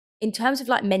in terms of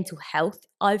like mental health,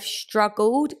 I've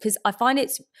struggled because I find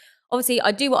obviously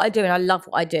I do what I do and I love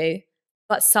what I do,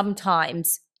 but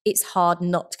sometimes it's hard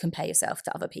not to compare yourself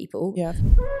to other people. Yeah.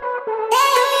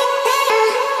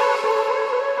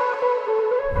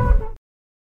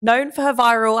 Known for her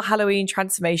viral Halloween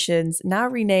transformations, now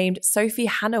renamed Sophie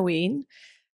Hannoween,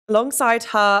 alongside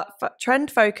her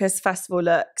trend-focused festival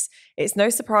looks, it's no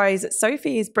surprise that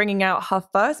Sophie is bringing out her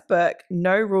first book,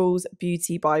 No Rules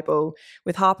Beauty Bible,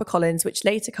 with HarperCollins, which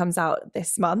later comes out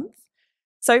this month.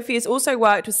 Sophie has also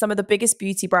worked with some of the biggest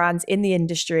beauty brands in the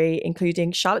industry,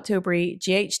 including Charlotte Tilbury,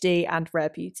 GHD, and Rare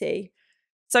Beauty.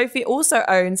 Sophie also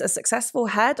owns a successful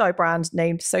hair dye brand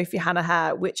named Sophie Hannah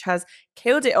Hair, which has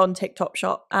killed it on TikTok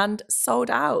Shop and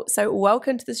sold out. So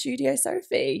welcome to the studio,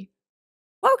 Sophie.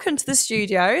 Welcome to the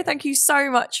studio. Thank you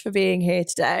so much for being here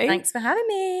today. Thanks for having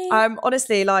me.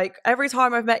 Honestly, like every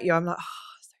time I've met you, I'm like,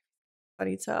 I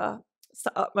need to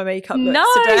set up my makeup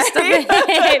looks today. Stop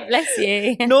it. Bless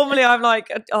you. Normally I'm like,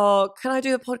 oh, can I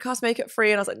do the podcast makeup free?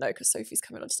 And I was like, no, because Sophie's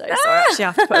coming on today. So I actually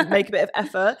have to make a bit of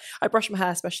effort. I brush my hair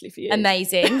especially for you.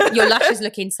 Amazing. Your lashes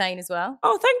look insane as well.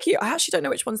 Oh, thank you. I actually don't know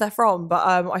which ones they're from, but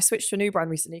I switched to a new brand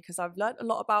recently because I've learned a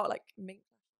lot about like mink.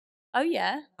 Oh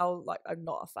yeah. I'm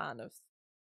not a fan of.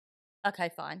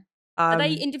 Okay, fine. Are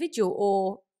they individual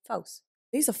or false?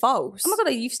 These are false. Oh my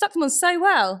God, you've stuck them on so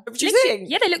well. Do you think?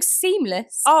 Yeah, they look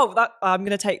seamless. Oh, I'm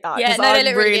going to take that because they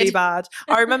look really bad.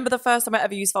 I remember the first time I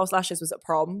ever used false lashes was at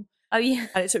prom. Oh yeah.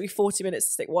 And it took me 40 minutes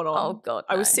to stick one on. Oh God,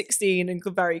 no. I was 16 and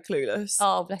very clueless.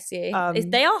 Oh, bless you.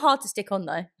 They are hard to stick on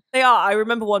though. They are. I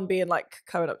remember one being like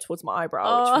coming up towards my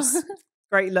eyebrow, which was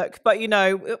great look. But you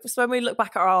know, it was when we look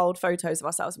back at our old photos of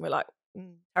ourselves and we're like,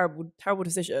 terrible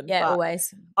decision. Yeah, but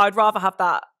always. I'd rather have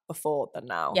that before than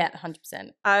now. Yeah,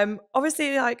 100%.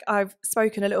 Obviously, like I've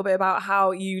spoken a little bit about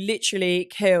how you literally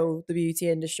kill the beauty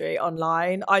industry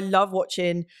online. I love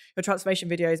watching your transformation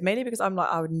videos, mainly because I'm like,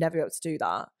 I would never be able to do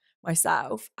that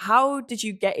myself. How did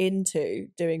you get into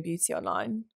doing beauty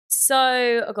online?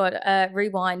 So, oh God,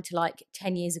 rewind to like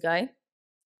 10 years ago.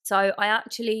 So I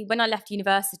actually, when I left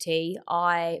university,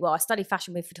 I studied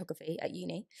fashion with photography at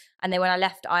uni. And then when I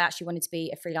left, I actually wanted to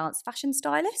be a freelance fashion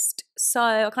stylist. So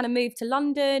I kind of moved to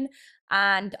London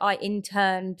and I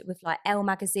interned with like Elle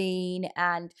magazine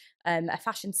and a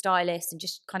fashion stylist and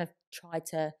just kind of tried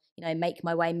to, make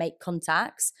my way, make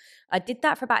contacts. I did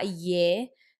that for about a year,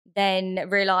 then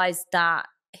realized that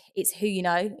it's who you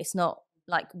know, it's not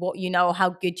like what you know or how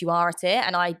good you are at it.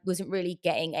 And I wasn't really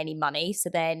getting any money.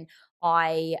 So then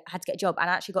I had to get a job and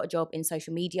I actually got a job in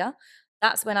social media.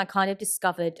 That's when I kind of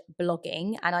discovered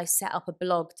blogging and I set up a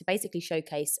blog to basically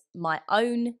showcase my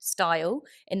own style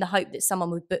in the hope that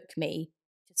someone would book me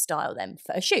to style them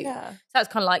for a shoot. Yeah. So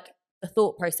that's kind of like the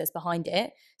thought process behind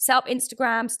it. Set up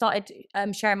Instagram, started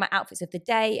sharing my outfits of the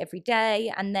day every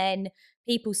day, and then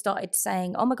people started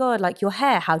saying, oh my God, like your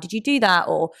hair, how did you do that?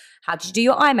 Or how did you do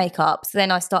your eye makeup? So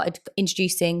then I started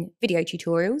introducing video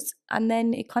tutorials and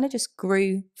then it kind of just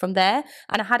grew from there.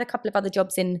 And I had a couple of other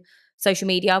jobs in social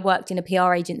media. I worked in a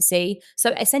PR agency.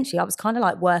 So essentially I was kind of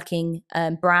like working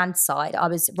brand side. I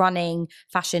was running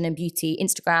fashion and beauty,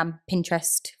 Instagram,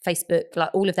 Pinterest, Facebook,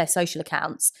 like all of their social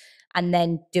accounts, and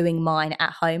then doing mine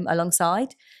at home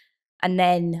alongside. And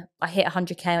then I hit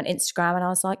 100K on Instagram and I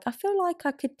was like, I feel like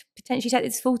I could potentially take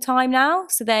this full time now.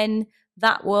 So then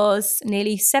that was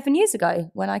nearly 7 years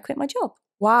ago when I quit my job.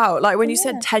 Wow. Like when you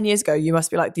said 10 years ago, you must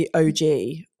be like the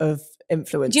OG of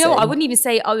influencing. Do you know what? I wouldn't even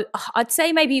say, I'd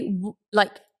say maybe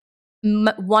like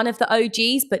one of the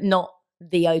OGs, but not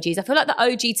the OGs. I feel like the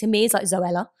OG to me is like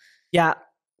Zoella. Yeah,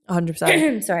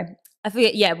 100%. Sorry. I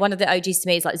feel, one of the OGs to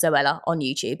me is like Zoella on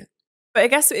YouTube. But I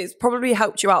guess it's probably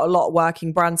helped you out a lot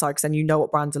working brand side because then you know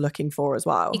what brands are looking for as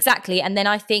well. Exactly. And then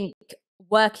I think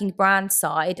working brand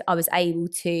side, I was able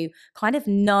to kind of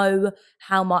know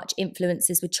how much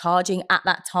influencers were charging at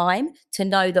that time to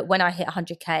know that when I hit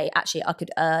 100K, actually I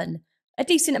could earn a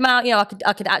decent amount.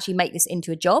 I could actually make this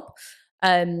into a job.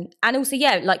 And also,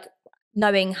 like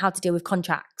knowing how to deal with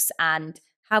contracts and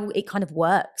how it kind of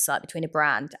works like between a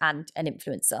brand and an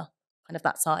influencer, kind of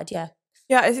that side. Yeah.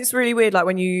 Yeah, it's really weird. Like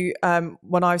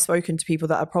when I've spoken to people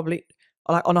that are probably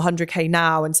like on 100K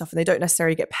now and stuff, and they don't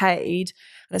necessarily get paid,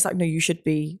 and it's like, no, you should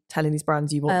be telling these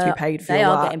brands you want to be paid for. They your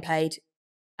are work. getting paid,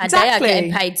 and exactly. They are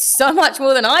getting paid so much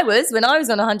more than I was when I was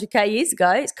on 100K years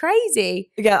ago. It's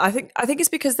crazy. Yeah, I think it's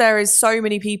because there is so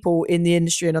many people in the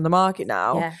industry and on the market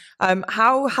now. Yeah.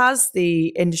 How has the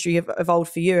industry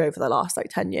evolved for you over the last like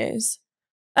 10 years?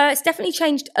 It's definitely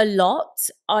changed a lot.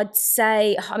 I'd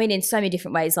say, I mean, in so many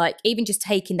different ways, like even just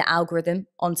taking the algorithm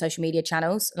on social media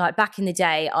channels. Like back in the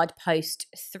day, I'd post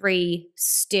 3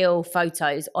 still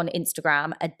photos on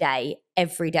Instagram a day,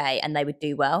 every day, and they would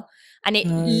do well. And it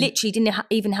No. literally didn't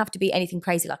even have to be anything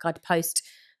crazy. Like I'd post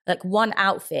like one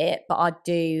outfit, but I'd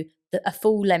do a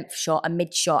full length shot, a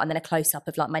mid shot, and then a close up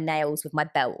of like my nails with my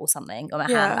belt or something, or my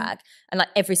Yeah. handbag. And like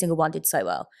every single one did so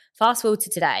well. Fast forward to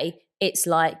today, it's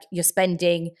like you'll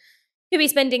be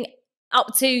spending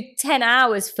up to 10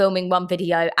 hours filming one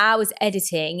video, hours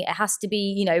editing. It has to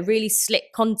be, you know, really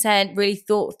slick content, really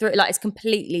thought through. Like it's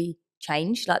completely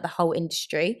changed, like the whole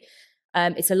industry.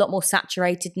 It's a lot more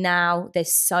saturated now.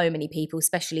 There's so many people,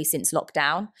 especially since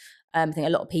lockdown. I think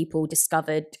a lot of people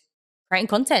discovered creating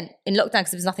content in lockdown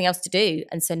because there was nothing else to do.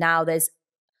 And so now there's,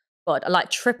 God,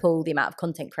 like triple the amount of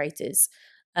content creators.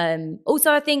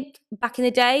 Also, I think back in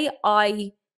the day,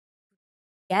 I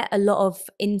get a lot of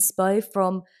inspo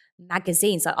from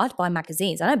magazines. Like I'd buy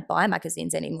magazines. I don't buy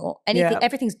magazines anymore. Yeah.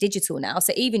 Everything's digital now.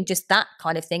 So even just that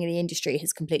kind of thing in the industry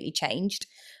has completely changed.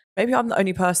 Maybe I'm the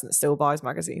only person that still buys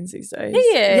magazines these days. Do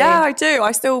you? Yeah, I do.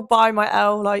 I still buy my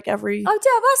L like every... Oh,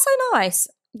 yeah, that's so nice.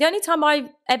 The only time I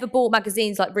ever bought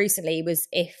magazines like recently was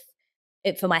if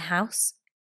it for my house,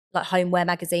 like homeware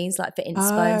magazines, like for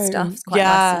inspo and stuff. It's quite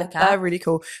nice to look at. They're really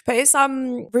cool. But it's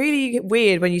really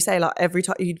weird when you say like every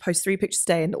time you'd post 3 pictures a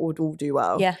day and it would all do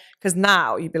well. Yeah. Because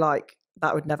now you'd be like,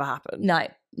 that would never happen. No,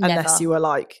 unless never. you were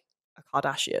like a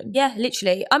Kardashian. Yeah,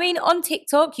 literally. I mean, on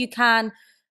TikTok you can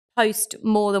post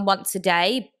more than once a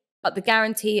day, but the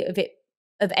guarantee of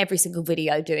every single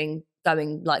video going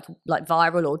like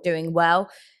viral or doing well,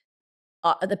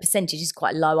 the percentage is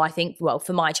quite low, I think. Well,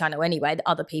 for my channel anyway. The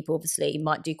other people obviously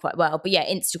might do quite well, but yeah,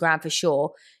 Instagram for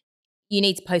sure. You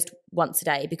need to post once a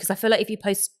day because I feel like if you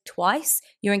post twice,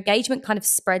 your engagement kind of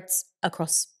spreads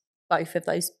across both of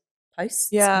those posts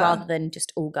rather than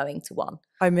just all going to one.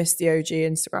 I missed the OG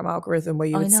Instagram algorithm where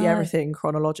you would see everything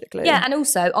chronologically. Yeah, and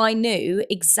also I knew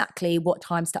exactly what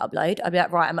times to upload. I'd be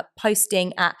like, right, I'm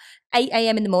posting at 8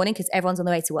 a.m. in the morning because everyone's on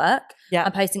the way to work. Yeah.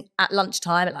 I'm posting at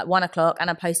lunchtime at like 1 o'clock and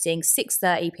I'm posting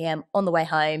 6:30 p.m. on the way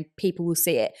home. People will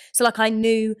see it. So like I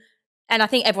knew, and I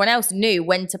think everyone else knew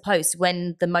when to post,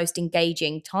 when the most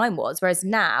engaging time was. Whereas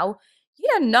now, you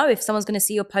don't know if someone's going to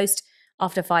see your post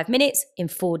after 5 minutes, in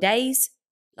 4 days.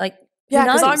 Like, yeah,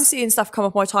 because I'm seeing stuff come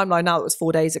up on my timeline now that was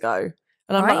 4 days ago.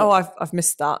 And I'm like, oh, I've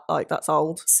missed that. Like, that's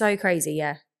old. So crazy,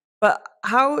 yeah. But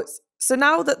so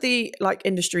now that the like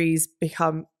industry's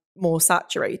become more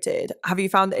saturated, have you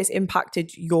found that it's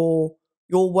impacted your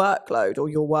workload or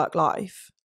your work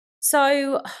life?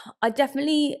 So I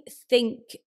definitely think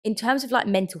in terms of like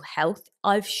mental health,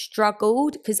 I've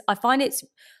struggled because I find it's,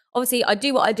 obviously I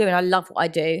do what I do and I love what I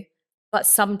do, but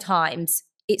sometimes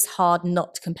it's hard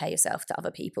not to compare yourself to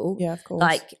other people. Yeah, of course.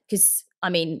 Like, because I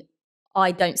mean,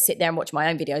 I don't sit there and watch my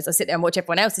own videos. I sit there and watch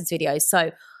everyone else's videos.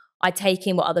 So I take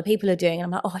in what other people are doing and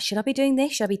I'm like, oh, should I be doing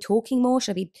this? Should I be talking more?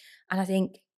 Should I be? And I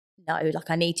think, no, like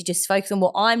I need to just focus on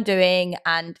what I'm doing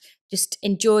and just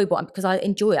enjoy because I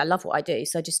enjoy it. I love what I do.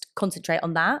 So just concentrate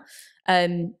on that.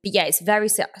 But yeah, it's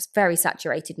very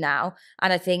saturated now.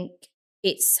 And I think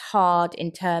it's hard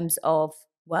in terms of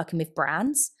working with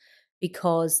brands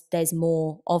because there's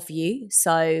more of you.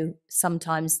 So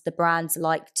sometimes the brands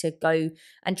like to go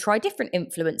and try different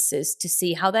influencers to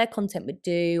see how their content would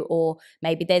do, or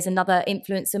maybe there's another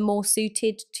influencer more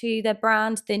suited to their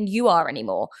brand than you are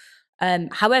anymore.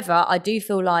 However, I do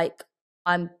feel like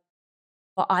I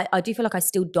do feel like I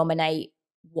still dominate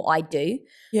what I do.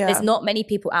 Yeah. There's not many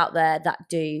people out there that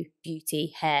do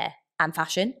beauty, hair, and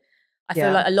fashion. I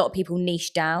feel like a lot of people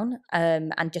niche down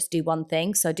and just do one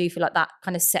thing. So I do feel like that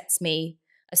kind of sets me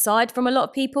aside from a lot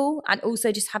of people. And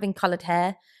also just having coloured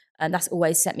hair, and that's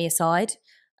always set me aside.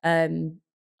 I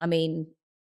mean,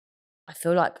 I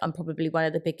feel like I'm probably one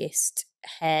of the biggest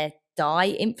hair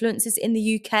dye influencers in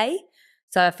the UK.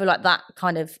 So I feel like that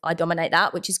kind of, I dominate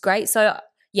that, which is great. So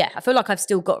yeah, I feel like I've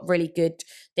still got really good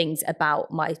things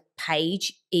about my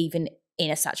page, even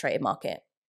in a saturated market.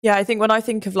 Yeah, I think when I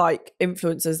think of like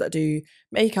influencers that do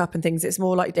makeup and things, it's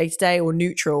more like day to day or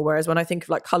neutral. Whereas when I think of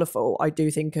like colourful, I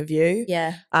do think of you.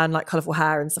 Yeah. And like colourful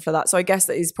hair and stuff like that. So I guess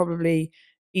that is probably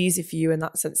easy for you in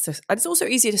that sense. And it's also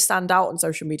easier to stand out on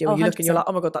social media when you look and you're like,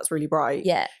 oh my God, that's really bright.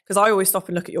 Yeah. Because I always stop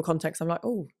and look at your context. I'm like,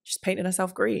 oh, she's painting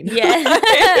herself green. Yeah.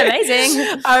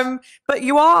 Amazing. But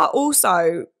you are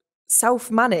also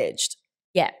self-managed.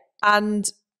 Yeah. And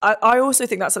I also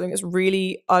think that's something that's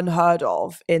really unheard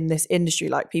of in this industry.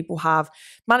 Like people have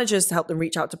managers to help them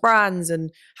reach out to brands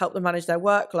and help them manage their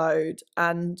workload,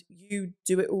 and you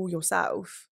do it all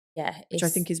yourself. Yeah. Which I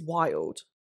think is wild.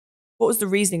 What was the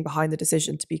reasoning behind the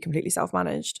decision to be completely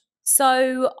self-managed?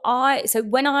 So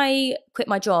when I quit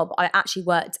my job, I actually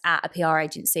worked at a PR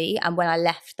agency, and when I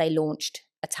left, they launched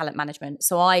a talent management.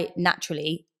 So I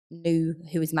naturally knew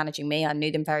who was managing me. I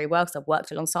knew them very well because I've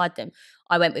worked alongside them.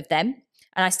 I went with them,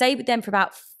 and I stayed with them for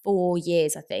about 4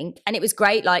 years, I think. And it was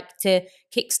great, like to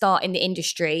kickstart in the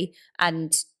industry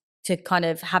and to kind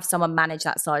of have someone manage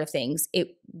that side of things. It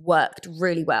worked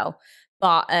really well.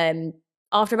 But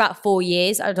after about 4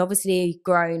 years, I'd obviously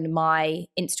grown my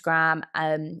Instagram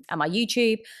and my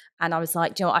YouTube. And I was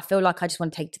like, you know what? I feel like I just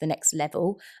want to take it to the next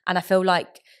level. And I feel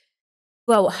like,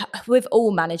 well, with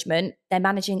all management, they're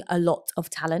managing a lot of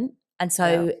talent. And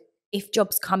so if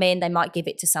jobs come in, they might give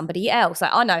it to somebody else.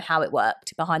 Like, I know how it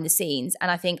worked behind the scenes. And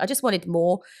I think I just wanted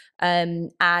more.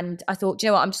 And I thought, you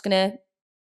know what? I'm just going to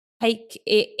take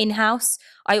it in-house.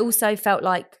 I also felt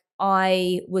like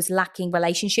I was lacking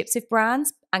relationships with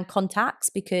brands and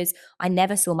contacts because I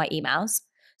never saw my emails.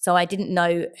 So I didn't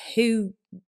know who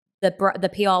the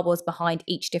PR was behind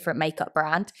each different makeup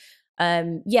brand.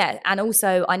 And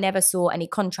also I never saw any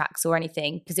contracts or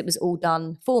anything because it was all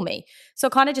done for me. So I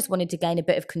kind of just wanted to gain a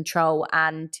bit of control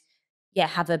and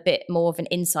have a bit more of an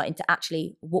insight into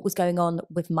actually what was going on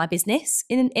with my business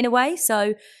in a way.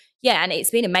 So and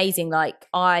it's been amazing. Like,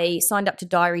 I signed up to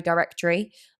Diary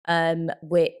Directory,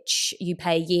 which you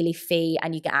pay a yearly fee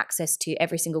and you get access to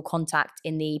every single contact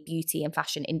in the beauty and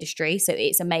fashion industry. So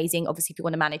it's amazing, obviously, if you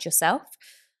want to manage yourself.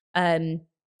 And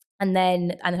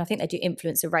then I think they do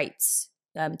influencer rates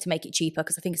to make it cheaper,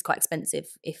 because I think it's quite expensive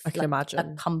if I can imagine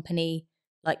a company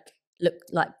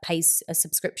pays a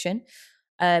subscription.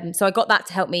 So I got that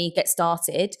to help me get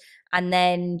started. And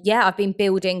then, I've been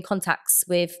building contacts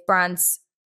with brands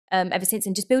ever since,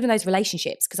 and just building those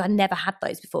relationships, because I never had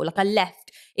those before. Like,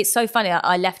 it's so funny,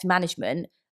 I left management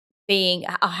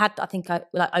I think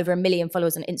over 1 million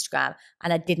followers on Instagram,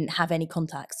 and I didn't have any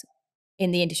contacts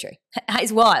in the industry.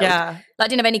 It's wild. Yeah. I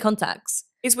didn't have any contacts.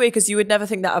 It's weird because you would never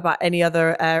think that about any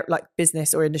other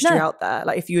business or industry out there.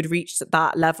 Like, if you had reached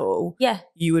that level,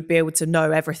 you would be able to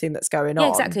know everything that's going on.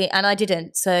 Yeah, exactly. And I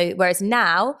didn't. So whereas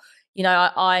now,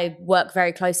 I work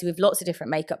very closely with lots of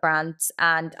different makeup brands,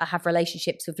 and I have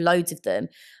relationships with loads of them.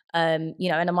 And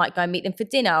I might go and meet them for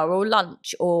dinner or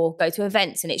lunch or go to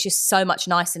events, and it's just so much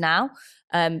nicer now.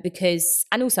 And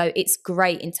also it's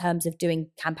great in terms of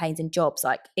doing campaigns and jobs.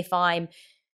 Like, if I'm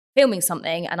filming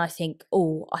something and I think,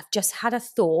 oh, I've just had a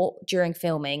thought during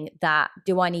filming that,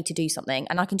 do I need to do something?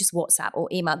 And I can just WhatsApp or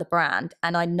email the brand,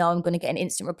 and I know I'm going to get an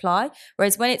instant reply.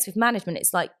 Whereas when it's with management,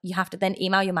 it's like you have to then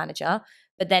email your manager,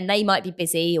 but then they might be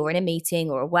busy or in a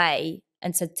meeting or away.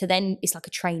 And so then it's like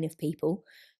a train of people.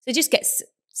 So it just gets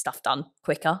stuff done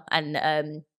quicker.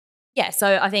 And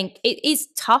so I think it is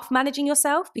tough managing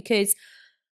yourself, because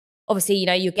obviously,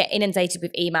 you get inundated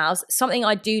with emails. Something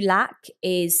I do lack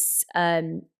is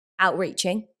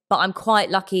outreaching, but I'm quite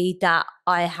lucky that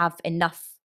I have enough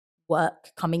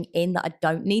work coming in that I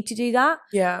don't need to do that.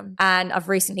 Yeah. And I've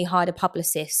recently hired a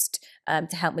publicist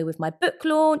to help me with my book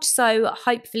launch. So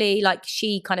hopefully,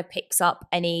 she kind of picks up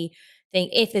anything.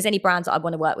 If there's any brands that I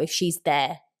want to work with, she's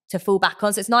there to fall back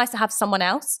on. So it's nice to have someone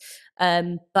else.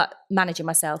 But managing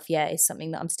myself, is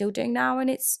something that I'm still doing now, and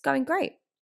it's going great.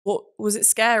 What was it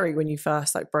scary when you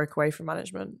first broke away from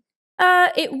management?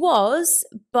 It was,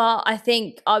 but I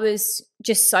think I was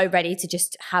just so ready to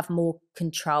just have more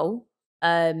control.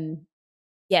 I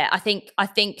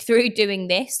think through doing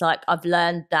this, I've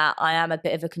learned that I am a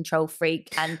bit of a control freak,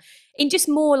 and in just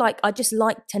more I just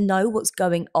like to know what's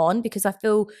going on, because I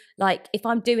feel like if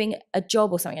I'm doing a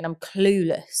job or something and I'm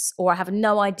clueless, or I have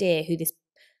no idea who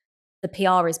the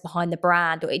PR is behind the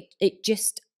brand, or it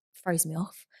just throws me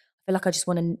off. I feel like I just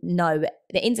want to know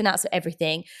the ins and outs of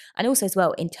everything. And also as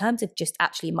well, in terms of just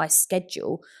actually my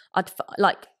schedule,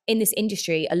 in this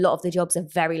industry, a lot of the jobs are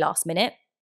very last minute.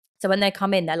 So when they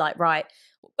come in, they're like, right,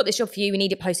 we've got this job for you. We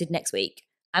need it posted next week.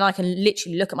 And I can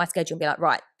literally look at my schedule and be like,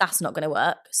 right, that's not going to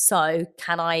work. So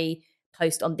can I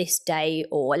post on this day,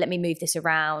 or let me move this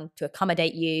around to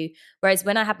accommodate you? Whereas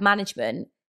when I have management,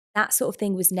 that sort of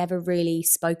thing was never really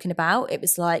spoken about. It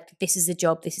was like, this is a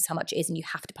job, this is how much it is, and you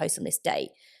have to post on this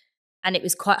date. And it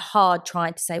was quite hard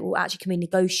trying to say, well, actually, can we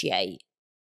negotiate?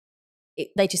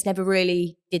 They just never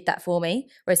really did that for me.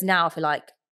 Whereas now I feel like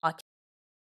I can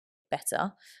do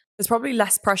better. There's probably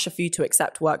less pressure for you to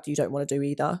accept work that you don't want to do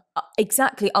either.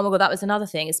 Exactly. Oh my God, that was another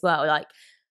thing as well.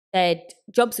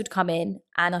 Jobs would come in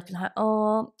and I'd be like,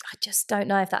 oh, I just don't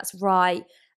know if that's right.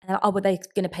 And were they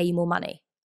going to pay you more money?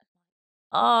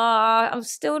 I'm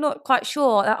still not quite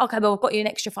sure. Okay, well, I've got you an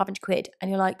extra 500 quid. And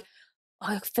you're like,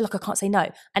 I feel like I can't say no.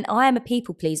 And I am a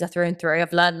people pleaser through and through.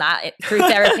 I've learned that through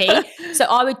therapy. So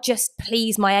I would just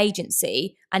please my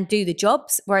agency and do the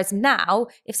jobs. Whereas now,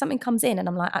 if something comes in and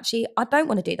I'm like, actually, I don't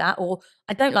want to do that, or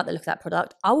I don't like the look of that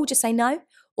product, I will just say no.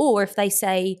 Or if they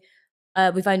say,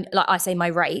 we've only, like I say my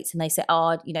rates and they say,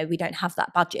 oh, you know, we don't have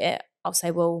that budget, I'll say,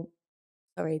 well,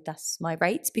 sorry, that's my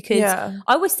rates. Because Yeah.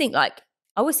 I always think like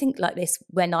this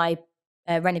when I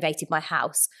renovated my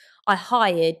house. I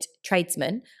hired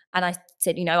tradesmen and I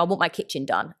said, you know, I want my kitchen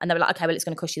done. And they were like, okay, well, it's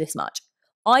going to cost you this much.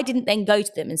 I didn't then go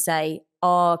to them and say,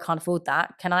 oh, I can't afford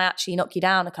that. Can I actually knock you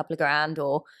down a couple of grand?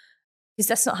 Or because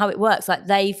that's not how it works. Like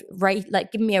they've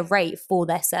given me a rate for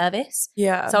their service.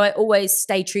 Yeah. So I always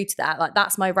stay true to that. Like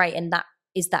that's my rate, and that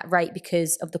is that rate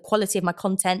because of the quality of my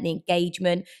content, the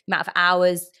engagement, the amount of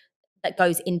hours that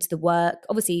goes into the work.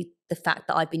 Obviously, the fact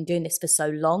that I've been doing this for so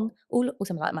long,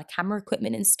 also like my camera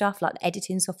equipment and stuff, like the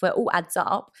editing software, all adds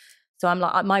up. So I'm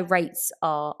like, I know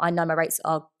my rates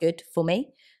are good for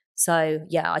me. So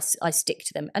yeah, I stick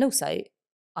to them. And also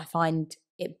I find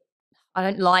it, I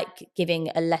don't like giving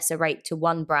a lesser rate to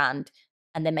one brand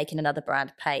and then making another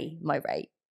brand pay my rate,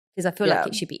 because I feel like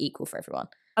it should be equal for everyone.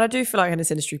 And I do feel like in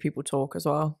this industry, people talk as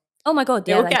well. Oh my God.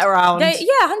 Yeah, Yeah, we'll get around.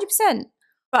 Yeah, 100%.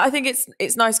 But I think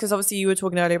it's nice because obviously you were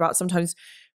talking earlier about sometimes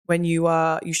when you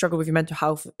struggle with your mental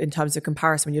health in terms of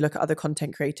comparison when you look at other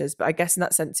content creators. But I guess in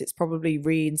that sense, it's probably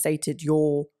reinstated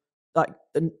your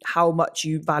how much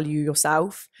you value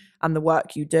yourself and the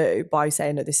work you do by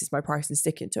saying that this is my price and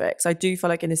sticking to it. So I do feel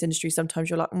like in this industry, sometimes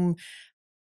you're like,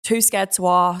 too scared to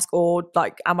ask, or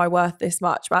like, am I worth this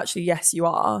much? But actually, yes, you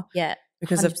are. Yeah.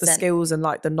 Because 100%. of the skills and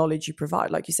like the knowledge you provide,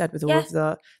 like you said, with all of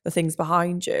the things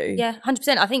behind you. Yeah,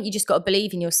 100%. I think you just got to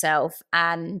believe in yourself.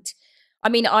 And I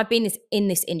mean, I've been in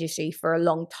this industry for a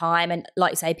long time. And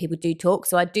like you say, people do talk.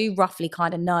 So I do roughly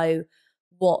kind of know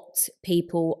what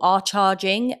people are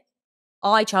charging.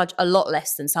 I charge a lot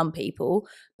less than some people.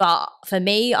 But for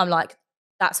me, I'm like,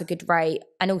 that's a good rate.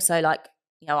 And also like,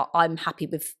 you know, I'm happy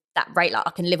with that rate. Like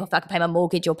I can live off, I can pay my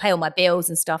mortgage or pay all my bills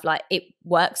and stuff. Like it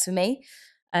works for me.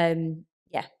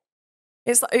 Yeah.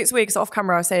 It's weird because off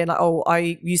camera I was saying like, oh,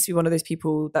 I used to be one of those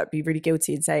people that'd be really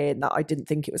guilty in saying that I didn't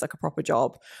think it was like a proper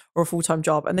job or a full-time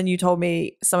job. And then you told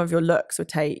me some of your looks would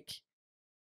take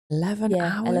 11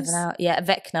 hours. 11 hours. Yeah,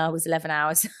 Vecna was 11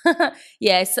 hours.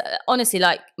 Yeah, so honestly,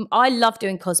 like I love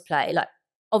doing cosplay. Like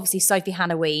obviously Sophie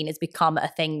Halloween has become a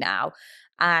thing now.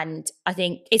 And I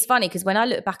think it's funny because when I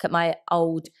look back at my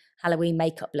old Halloween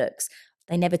makeup looks,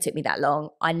 they never took me that long.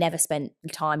 I never spent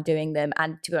time doing them.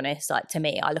 And to be honest, like to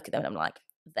me, I look at them and I'm like,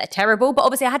 they're terrible. But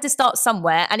obviously I had to start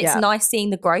somewhere, and it's nice seeing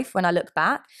the growth when I look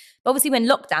back. But obviously when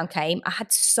lockdown came, I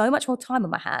had so much more time on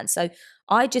my hands. So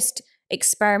I just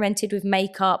experimented with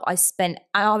makeup. And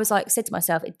I was like, said to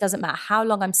myself, it doesn't matter how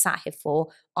long I'm sat here for,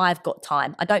 I've got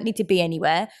time. I don't need to be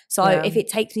anywhere. So if it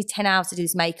takes me 10 hours to do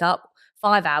this makeup,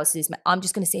 5 hours to do this, I'm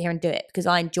just going to sit here and do it because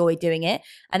I enjoy doing it.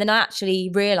 And then I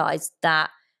actually realized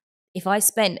that if I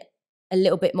spent a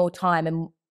little bit more time and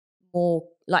more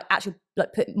like actually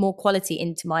like put more quality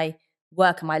into my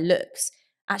work and my looks,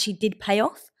 actually did pay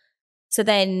off. So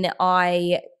then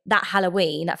that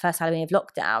first Halloween of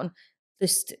lockdown,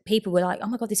 just people were like, oh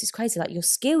my God, this is crazy. Like your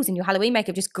skills and your Halloween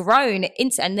makeup just grown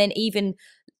into, and then even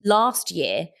last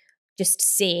year, just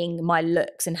seeing my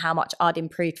looks and how much I'd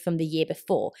improved from the year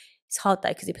before. It's hard though,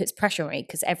 because it puts pressure on me,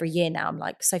 because every year now I'm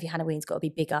like, Sophie Halloween's got to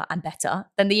be bigger and better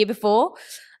than the year before.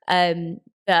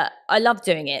 But I love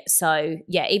doing it. So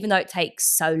yeah, even though it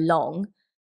takes so long,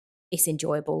 it's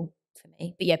enjoyable for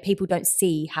me. But yeah, people don't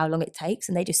see how long it takes,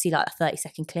 and they just see like a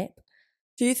 30-second clip.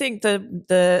 Do you think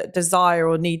the desire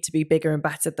or need to be bigger and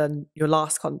better than your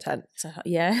last content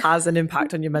has an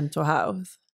impact on your mental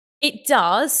health? It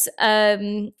does.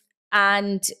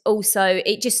 And also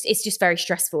it's just very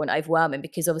stressful and overwhelming,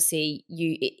 because obviously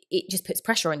it just puts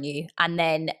pressure on you. And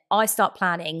then I start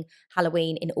planning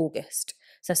Halloween in August.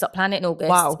 So I start planning it in August.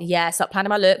 Wow. Yeah, start planning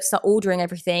my looks, start ordering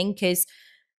everything, because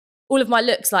all of my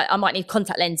looks, like I might need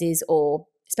contact lenses or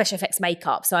special effects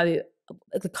makeup. So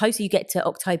the closer you get to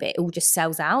October, it all just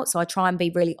sells out. So I try and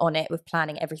be really on it with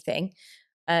planning everything.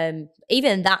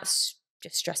 Even that's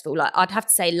just stressful. Like I'd have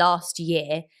to say last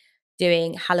year,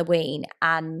 doing Halloween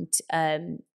and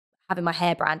having my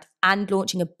hair brand and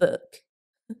launching a book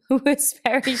was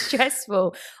very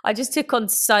stressful. I just took on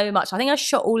so much. I think I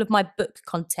shot all of my book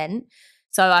content.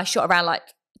 So I shot around like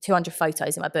 200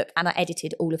 photos in my book, and I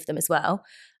edited all of them as well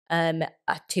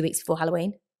 2 weeks before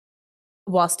Halloween,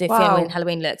 whilst doing filming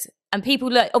Halloween looks. And people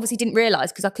obviously didn't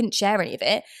realise, because I couldn't share any of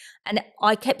it. And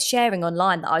I kept sharing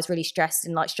online that I was really stressed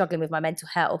and like struggling with my mental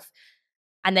health.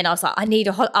 And then I was like,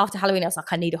 after Halloween, I was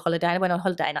like, I need a holiday. And I went on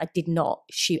holiday and I did not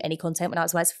shoot any content when I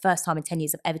was away. It's the first time in 10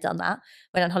 years I've ever done that.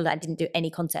 Went on holiday and didn't do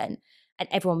any content. And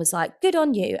everyone was like, good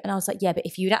on you. And I was like, yeah, but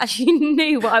if you'd actually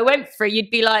knew what I went through, you'd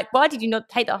be like, why did you not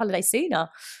take that holiday sooner?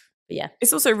 But yeah.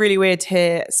 It's also really weird to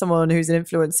hear someone who's an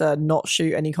influencer not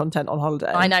shoot any content on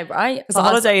holiday. I know, right? Because a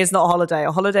holiday is not a holiday.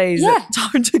 A holiday is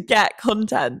time to get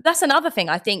content. That's another thing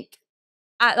I think.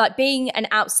 Like being an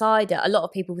outsider, a lot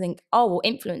of people think, oh, well,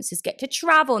 influencers get to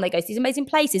travel and they go to these amazing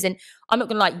places. And I'm not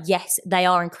going to lie, yes, they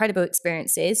are incredible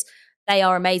experiences. They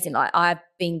are amazing. Like I've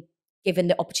been given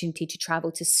the opportunity to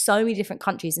travel to so many different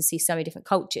countries and see so many different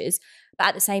cultures. But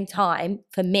at the same time,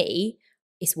 for me,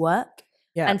 it's work.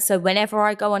 Yeah. And so whenever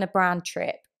I go on a brand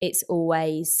trip, it's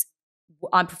always,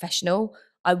 I'm professional.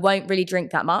 I won't really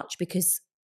drink that much because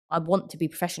I want to be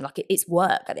professional. Like it's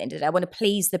work at the end of the day. I want to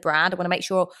please the brand. I want to make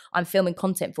sure I'm filming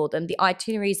content for them. The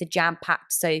itineraries are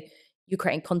jam-packed, so you're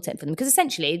creating content for them. Because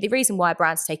essentially, the reason why a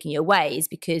brand's taking you away is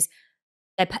because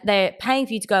they're paying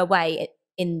for you to go away.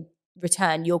 In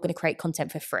return, you're going to create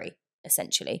content for free,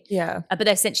 essentially. Yeah. But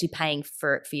they're essentially paying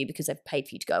for it for you because they've paid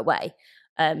for you to go away.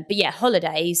 But yeah,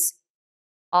 holidays,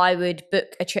 I would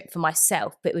book a trip for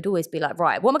myself, but it would always be like,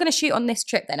 right, what am I going to shoot on this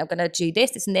trip then? I'm going to do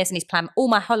this, this, and this, and he's plan all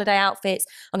my holiday outfits.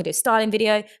 I'm going to do a styling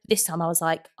video. This time I was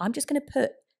like, I'm just going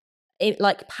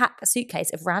to pack a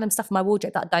suitcase of random stuff in my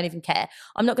wardrobe that I don't even care.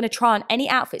 I'm not going to try on any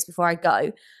outfits before I go.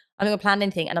 I'm not going to plan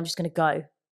anything, and I'm just going to go.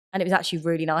 And it was actually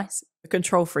really nice. The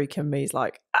control freak in me is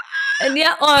like, and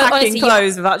yeah, packing honestly,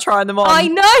 clothes without trying them on. I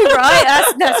know,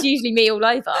 right? That's usually me all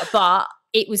over, but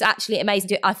it was actually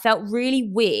amazing. I felt really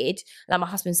weird. Like my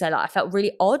husband said, like I felt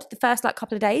really odd the first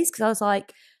couple of days because I was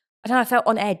like, I don't know, I felt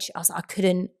on edge. I was like, I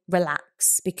couldn't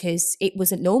relax because it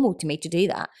wasn't normal to me to do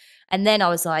that. And then I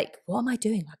was like, what am I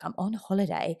doing? Like I'm on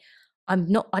holiday. I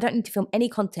don't need to film any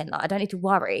content. Like I don't need to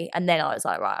worry. And then I was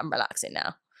like, right, I'm relaxing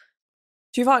now.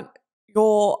 Do you find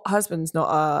your husband's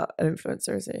not an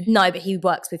influencer, is he? No, but he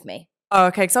works with me. Oh,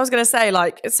 okay. Because I was going to say,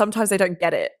 like, sometimes they don't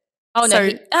get it. Oh no!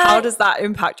 So how does that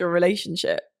impact your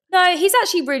relationship? No, he's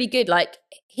actually really good. Like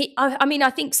I mean,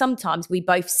 I think sometimes we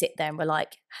both sit there and we're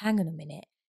like, hang on a minute,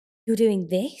 you're doing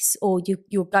this, or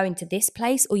you're going to this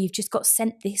place, or you've just got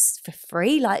sent this for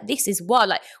free. Like this is what,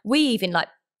 like we even like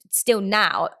still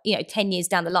now, 10 years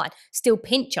down the line, still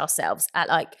pinch ourselves at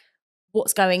like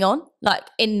what's going on, like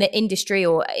in the industry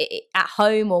or at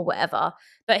home or whatever.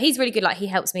 But he's really good. Like he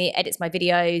helps me, edits my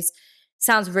videos.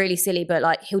 Sounds really silly, but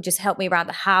like he'll just help me around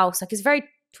the house. Like it's a very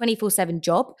 24/7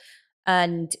 job,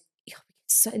 and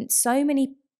so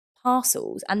many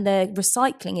parcels, and the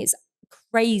recycling is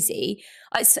crazy.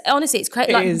 Honestly, it's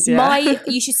crazy. Like is, yeah.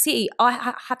 You should see.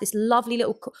 I have this lovely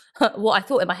little. What I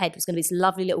thought in my head was going to be this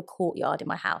lovely little courtyard in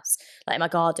my house, like in my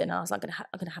garden. I was like, I'm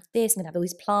going to have this. I'm going to have all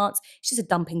these plants. It's just a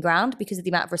dumping ground because of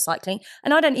the amount of recycling,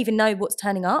 and I don't even know what's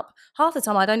turning up. Half the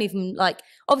time, I don't even like.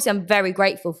 Obviously, I'm very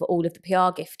grateful for all of the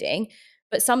PR gifting,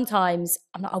 but sometimes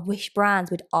I'm like, I wish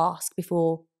brands would ask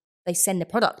before they send the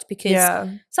product because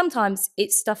sometimes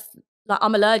it's stuff like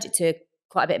I'm allergic to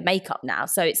quite a bit of makeup now.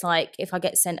 So it's like if I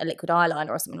get sent a liquid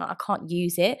eyeliner or something, like I can't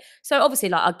use it. So obviously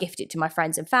like I'll gift it to my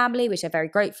friends and family, which I'm very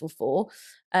grateful for.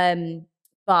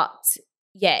 But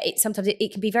yeah, sometimes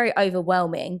it can be very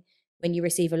overwhelming when you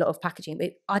receive a lot of packaging.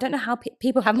 But I don't know how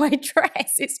people have my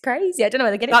address. It's crazy. I don't know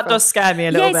where they get it from. That does scare me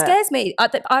a little bit. Yeah, it scares me.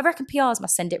 I reckon PRs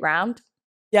must send it round.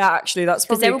 Yeah, actually, that's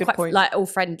probably a good quite, point. Like all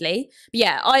friendly. But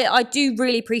yeah, I do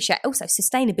really appreciate also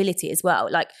sustainability as well.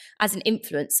 Like as an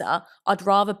influencer, I'd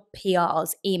rather PRs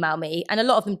email me, and a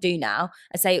lot of them do now,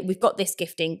 and say, we've got this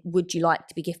gifting, would you like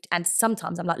to be gifted? And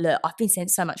sometimes I'm like, look, I've been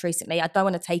sent so much recently, I don't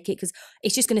want to take it because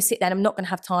it's just going to sit there and I'm not going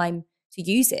to have time to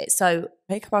use it. So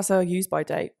makeup has a use by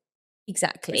date.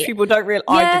 Exactly. Which people don't realize.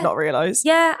 I did not realize.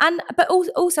 Yeah, but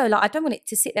also like I don't want it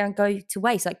to sit there and go to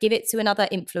waste. Like give it to another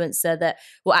influencer that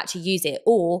will actually use it.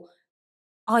 Or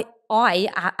I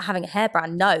having a hair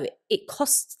brand, no, it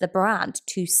costs the brand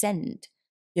to send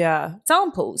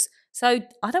samples. So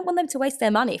I don't want them to waste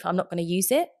their money if I'm not going to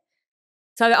use it.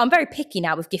 So I'm very picky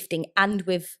now with gifting and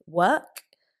with work.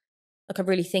 Like I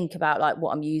really think about like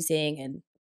what I'm using and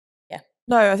yeah.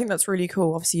 No, I think that's really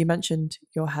cool. Obviously, you mentioned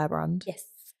your hair brand. Yes.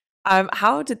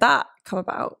 How did that come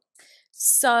about?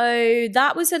 So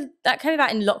that came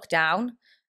about in lockdown.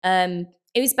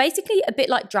 It was basically a bit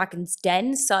like Dragon's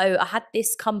Den. So I had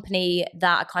this company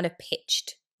that I kind of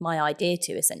pitched my idea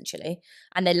to essentially,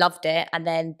 and they loved it. And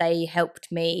then they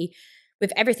helped me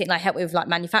with everything. Like helped me with like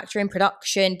manufacturing,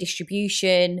 production,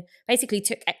 distribution. Basically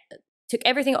took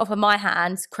everything off of my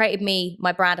hands, created me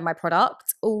my brand and my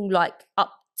product, all like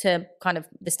up to kind of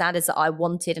the standards that I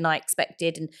wanted and I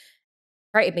expected, and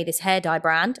created me this hair dye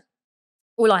brand.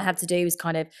 All I had to do was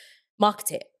kind of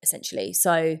market it essentially.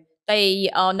 So they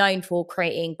are known for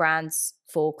creating brands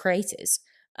for creators.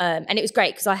 And it was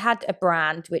great because I had a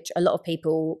brand which a lot of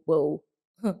people will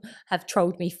have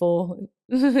trolled me for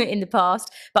in the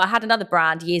past. But I had another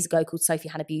brand years ago called Sophie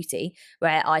Hannah Beauty,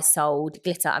 where I sold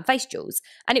glitter and face jewels.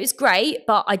 And it was great,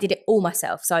 but I did it all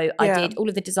myself. So I did all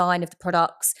of the design of the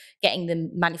products, getting them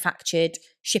manufactured,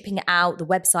 shipping it out, the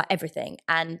website, everything.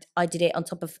 And I did it on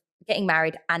top of getting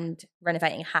married and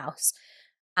renovating a house.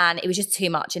 And it was just too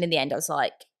much. And in the end, I was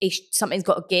like, something's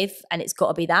got to give, and it's got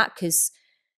to be that, because,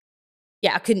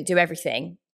 yeah, I couldn't do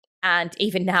everything. And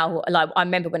even now, like, I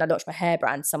remember when I launched my hair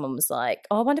brand, someone was like,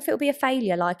 oh, I wonder if it'll be a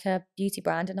failure like a beauty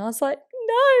brand. And I was like,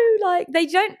 no, like,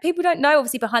 people don't know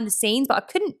obviously behind the scenes,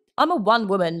 but I'm a one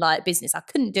woman like business. I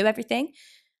couldn't do everything.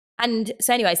 And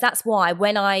so anyways, that's why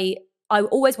when I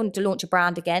always wanted to launch a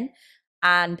brand again,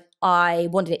 and I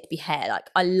wanted it to be hair. Like,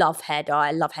 I love hair dye,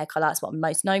 I love hair color. That's what I'm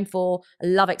most known for. I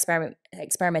love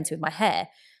experimenting with my hair.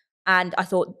 And I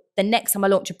thought the next time I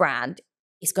launch a brand,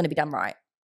 it's going to be done right.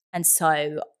 And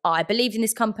so I believed in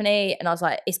this company, and I was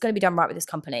like, it's going to be done right with this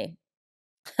company.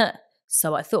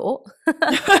 So I thought.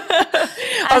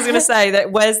 I was going to say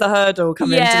that, where's the hurdle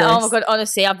coming into this? Yeah, oh my God,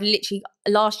 honestly, I've literally,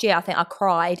 last year, I think I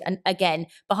cried. And again,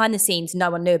 behind the scenes, no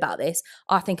one knew about this.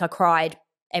 I think I cried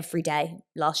every day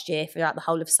last year throughout the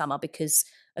whole of summer because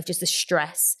of just the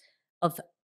stress of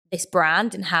this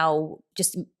brand and how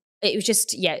it was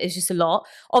just a lot.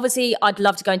 Obviously, I'd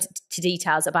love to go into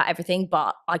details about everything,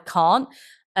 but I can't.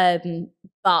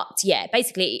 But yeah,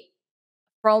 basically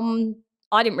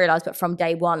I didn't realize, but from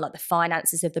day one, like, the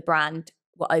finances of the brand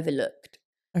were overlooked.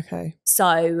 Okay.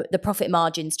 So the profit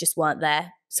margins just weren't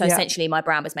there. So essentially my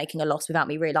brand was making a loss without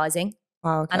me realizing.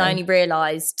 Wow, okay. And I only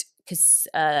realized because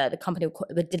the company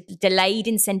were delayed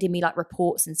in sending me like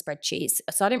reports and spreadsheets.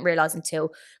 So I didn't realize until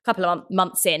a couple of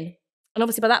months in. And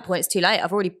obviously by that point, it's too late.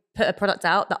 I've already put a product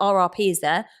out. The RRP is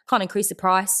there. Can't increase the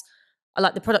price. I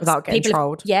like the product. Without getting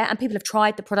trolled. And people have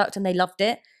tried the product and they loved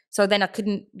it. So then I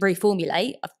couldn't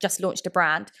reformulate. I've just launched a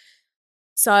brand.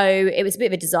 So it was a bit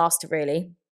of a disaster,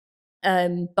 really.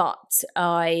 But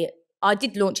I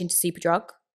did launch into Superdrug.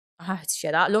 I have to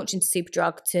share that. I launched into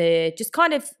Superdrug to just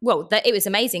kind of, it was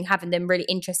amazing having them really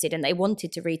interested, and they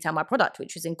wanted to retail my product,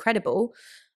 which was incredible.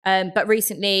 But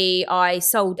recently I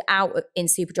sold out in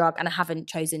Superdrug, and I haven't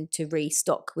chosen to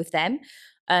restock with them.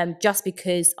 Just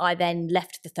because I then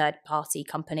left the third party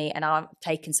company and I've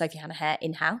taken Sophie Hannah Hair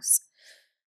in-house.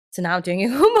 So now I'm doing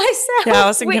it all myself. Yeah, I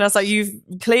was thinking, I was like, you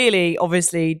clearly,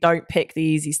 obviously don't pick the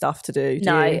easy stuff to do.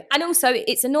 No. You? And also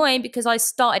it's annoying because I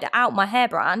started out my hair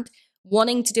brand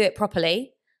wanting to do it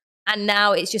properly. And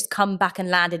now it's just come back and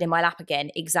landed in my lap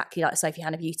again, exactly like Sophie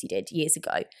Hannah Beauty did years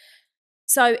ago.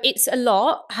 So it's a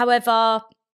lot. However,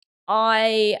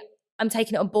 I'm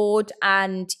taking it on board,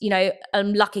 and,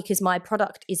 I'm lucky because my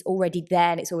product is already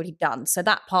there and it's already done. So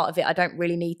that part of it, I don't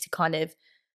really need to kind of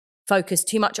focus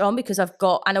too much on, because I've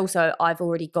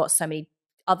already got so many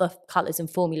other colours and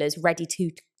formulas ready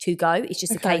to go. It's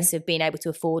just a case of being able to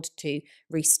afford to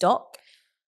restock.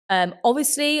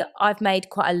 Obviously, I've made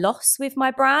quite a loss with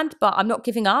my brand, but I'm not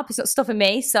giving up. It's not stopping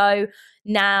me. So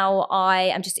now I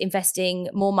am just investing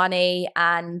more money,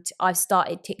 and I've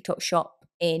started TikTok Shop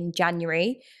in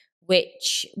January,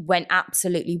 which went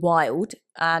absolutely wild.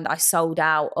 And I sold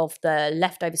out of the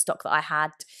leftover stock that I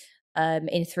had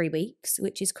in 3 weeks,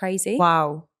 which is crazy.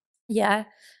 Wow. Yeah.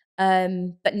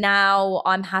 But now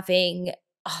I'm having,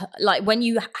 like, when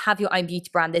you have your own beauty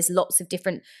brand, there's lots of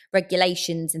different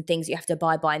regulations and things you have to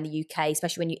abide by in the UK,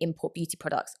 especially when you import beauty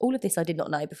products. All of this I did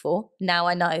not know before. Now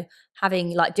I know,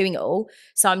 doing it all.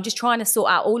 So I'm just trying to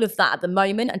sort out all of that at the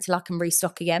moment until I can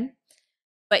restock again.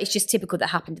 But it's just typical that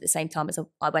happened at the same time as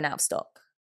I went out of stock.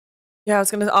 Yeah, I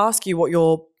was going to ask you what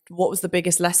was the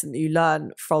biggest lesson that you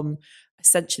learned from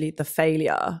essentially the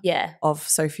failure of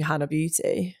Sophie Hannah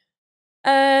Beauty?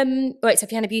 Wait,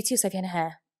 Sophie Hannah Beauty or Sophie Hannah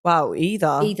Hair? Wow,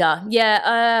 either.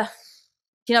 Yeah.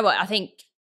 Do you know what? I think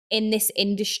in this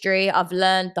industry, I've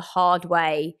learned the hard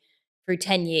way through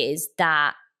 10 years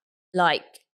that, like,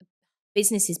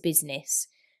 business is business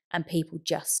and people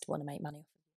just want to make money.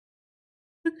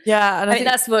 Yeah, and I think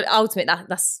that's what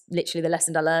that's literally the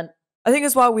lesson I learned. I think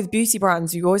as well with beauty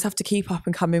brands, you always have to keep up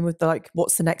and come in with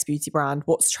what's the next beauty brand,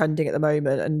 what's trending at the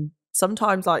moment, and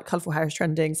sometimes like colourful hair is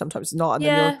trending, sometimes it's not, and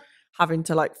then you're having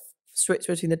to like switch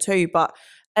between the two. But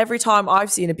every time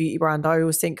I've seen a beauty brand, I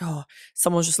always think, oh,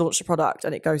 someone's just launched a product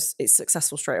and it's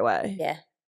successful straight away. Yeah.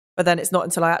 But then it's not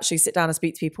until I actually sit down and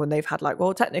speak to people and they've had like,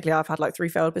 well, technically I've had like 3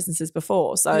 failed businesses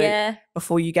before. So Yeah.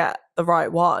 before you get the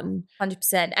right one.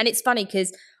 100%. And it's funny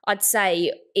because I'd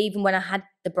say even when I had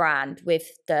the brand with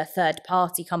the third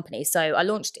party company, so I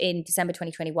launched in December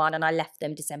 2021 and I left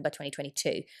them December 2022.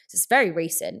 So it's very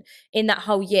recent. In that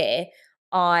whole year,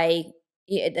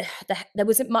 there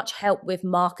wasn't much help with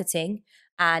marketing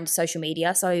and social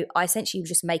media. So I essentially was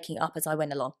just making it up as I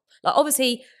went along. Like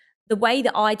obviously the way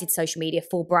that I did social media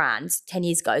for brands 10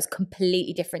 years ago is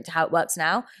completely different to how it works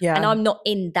now. Yeah. And I'm not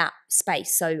in that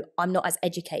space. So I'm not as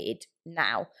educated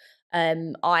now.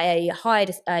 I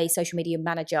hired a social media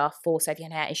manager for Sophie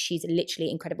Hair, and she's literally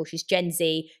incredible. She's Gen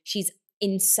Z. She's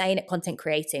insane at content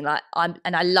creating. And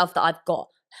I love that I've got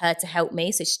her to help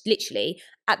me. So she's literally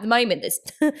at the moment that's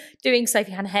doing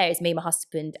Sophie Hair is me, my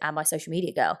husband, and my social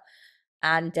media girl.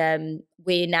 And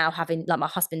we're now having, like, my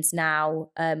husband's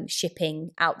now shipping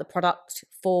out the product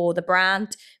for the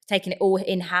brand, taking it all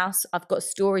in-house. I've got a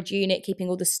storage unit, keeping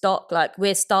all the stock. Like,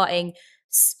 we're starting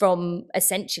from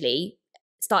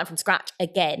scratch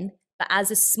again, but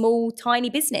as a small, tiny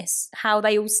business, how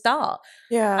they all start.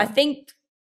 Yeah. I think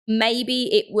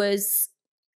maybe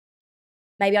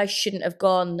I shouldn't have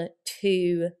gone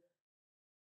too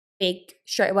big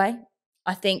straight away.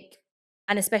 I think,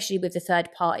 and especially with the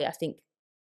third party, I think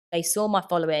they saw my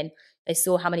following. They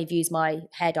saw how many views my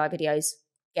hair dye videos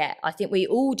get. I think we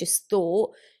all just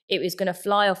thought it was going to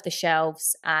fly off the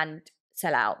shelves and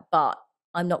sell out. But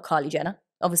I'm not Kylie Jenner.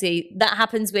 Obviously, that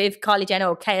happens with Kylie Jenner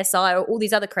or KSI or all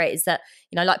these other creators that,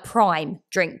 like Prime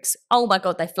drinks. Oh my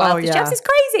God, they fly off the shelves. It's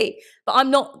crazy. But I'm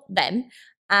not them.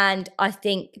 And I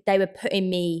think they were putting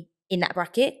me in that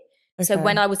bracket. Okay. So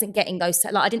when I wasn't getting those,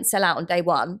 I didn't sell out on day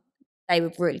one, they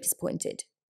were really disappointed.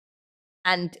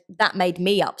 And that made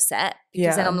me upset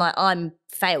because then I'm like, I'm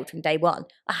failed from day one.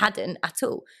 I hadn't at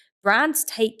all. Brands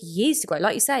take years to grow.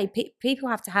 Like you say, people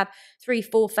have to have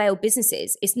 3-4 failed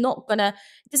businesses. It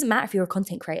doesn't matter if you're a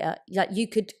content creator. Like, you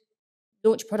could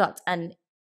launch a product and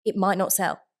it might not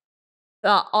sell.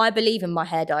 But I believe in my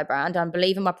hair dye brand. I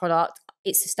believe in my product.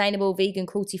 It's sustainable, vegan,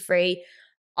 cruelty-free.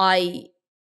 I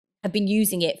have been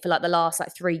using it for like the last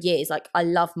 3 years. Like, I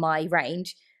love my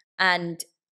range. And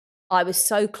I was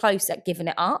so close at giving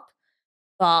it up,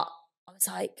 but I was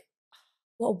like,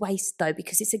 what a waste though,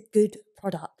 because it's a good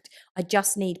product. I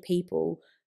just need people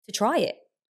to try it.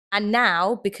 And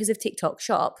now, because of TikTok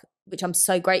Shop, which I'm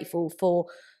so grateful for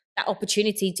that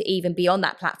opportunity to even be on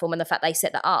that platform and the fact they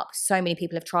set that up, so many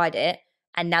people have tried it.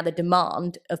 And now the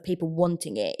demand of people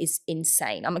wanting it is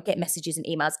insane. I'm getting messages and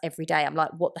emails every day. I'm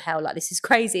like, what the hell? Like, this is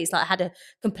crazy. It's like I had a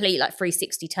complete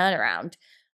 360 turnaround.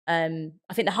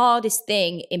 I think the hardest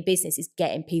thing in business is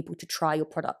getting people to try your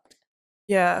product.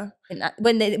 Yeah.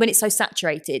 When it's so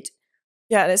saturated.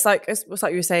 Yeah, and it's like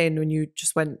you were saying when you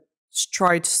just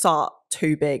tried to start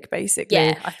too big,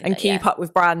 basically, and keep up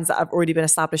with brands that have already been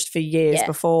established for years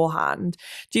beforehand.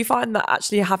 Do you find that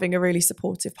actually having a really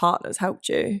supportive partner has helped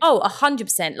you? Oh,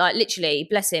 100%. Like, literally,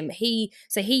 bless him. He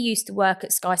used to work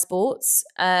at Sky Sports,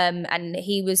 and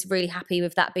he was really happy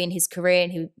with that being his career,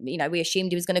 and we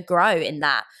assumed he was going to grow in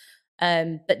that.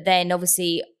 But then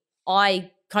obviously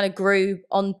I kind of grew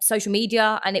on social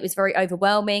media and it was very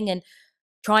overwhelming, and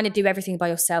trying to do everything by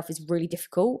yourself is really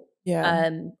difficult. Yeah.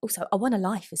 Also, I want a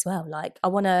life as well. Like, I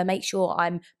want to make sure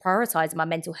I'm prioritizing my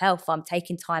mental health. I'm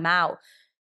taking time out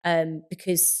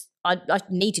because I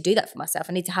need to do that for myself.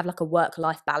 I need to have a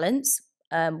work-life balance,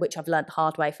 which I've learned the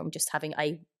hard way from just having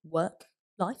a work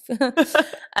life. But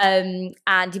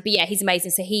yeah, he's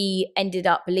amazing. So he ended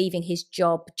up leaving his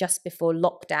job just before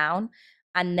lockdown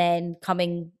and then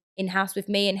coming in-house with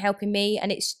me and helping me.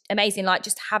 And it's amazing,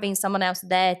 just having someone else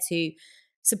there to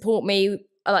support me,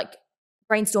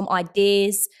 brainstorm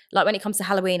ideas. Like, when it comes to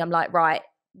Halloween, I'm like, right,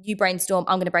 you brainstorm,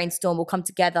 I'm going to brainstorm, we'll come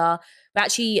together. We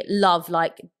actually love,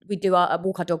 we do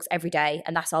walk our dogs every day,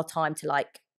 and that's our time to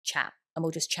chat. And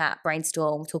we'll just chat,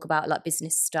 brainstorm, talk about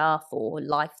business stuff or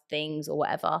life things or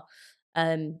whatever.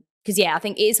 Because I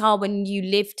think it is hard when you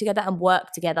live together and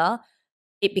work together.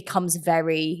 It becomes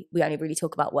we only really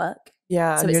talk about work.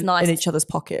 Yeah, so it's nice in each other's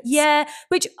pockets. Yeah,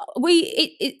 which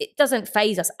it doesn't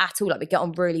phase us at all. We get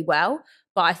on really well,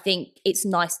 but I think it's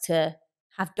nice to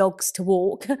have dogs to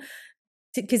walk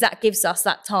because that gives us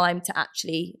that time to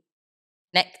actually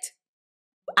connect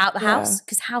out the house.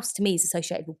 Because house to me is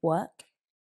associated with work.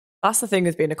 That's the thing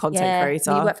with being a content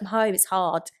creator. When you work from home, it's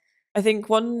hard. I think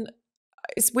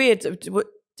it's weird.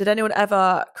 Did anyone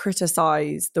ever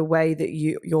criticize the way that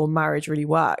your marriage really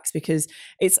works? Because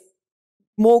it's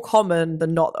more common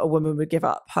than not that a woman would give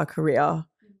up her career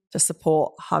to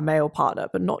support her male partner,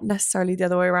 but not necessarily the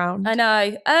other way around. I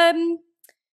know.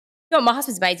 No, my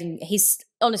husband's amazing. He's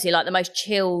honestly like the most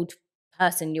chilled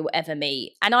person you'll ever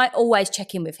meet. And I always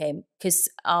check in with him because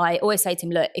I always say to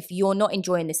him, look, if you're not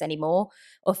enjoying this anymore,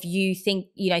 or if you think,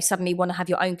 suddenly want to have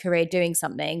your own career doing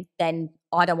something, then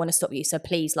I don't want to stop you. So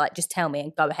please, like, just tell me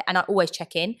and go ahead. And I always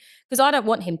check in because I don't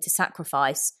want him to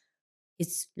sacrifice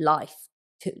his life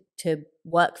to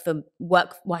work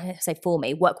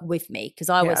with me, because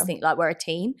I always think like we're a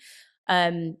team.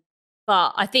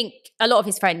 But I think a lot of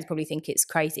his friends probably think it's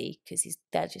crazy because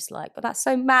they're just like, but that's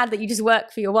so mad that you just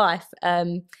work for your wife.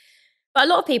 But a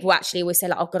lot of people actually always say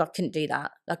like, oh God, I couldn't do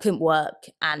that. I couldn't work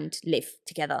and live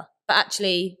together. But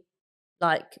actually,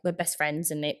 like, we're best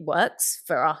friends and it works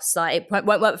for us. Like, it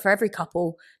won't work for every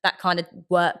couple, that kind of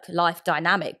work-life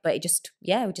dynamic, but it just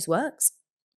works.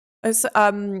 As,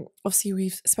 obviously,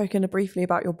 we've spoken briefly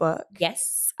about your book.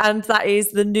 Yes. And that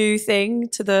is the new thing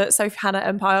to the Sophie Hannah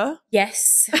empire.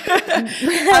 Yes.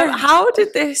 How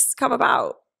did this come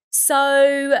about?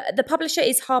 So the publisher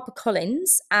is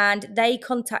HarperCollins, and they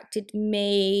contacted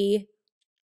me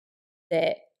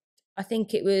I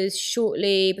think it was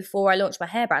shortly before I launched my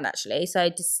hair brand, actually. So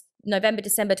November,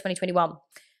 December 2021.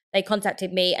 They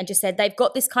contacted me and just said they've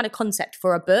got this kind of concept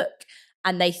for a book,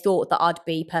 and they thought that I'd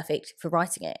be perfect for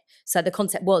writing it. So the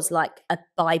concept was like a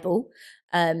Bible,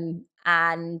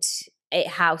 and it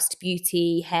housed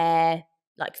beauty, hair,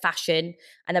 like fashion.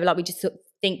 And they were like, we just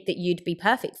think that you'd be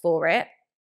perfect for it.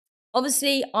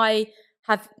 Obviously, I've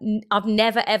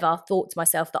never ever thought to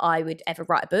myself that I would ever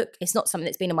write a book. It's not something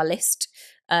that's been on my list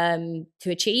to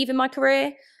achieve in my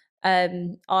career.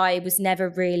 I was never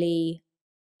really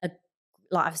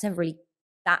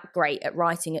that great at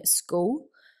writing at school.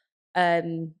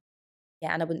 And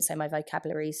I wouldn't say my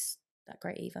vocabulary's that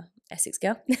great either. Essex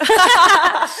girl. But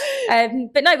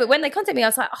when they contacted me, I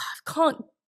was like, oh, I can't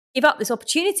give up this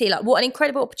opportunity. Like, what an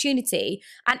incredible opportunity.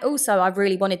 And also I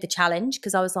really wanted the challenge,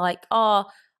 because I was like, I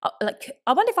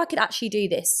wonder if I could actually do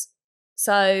this.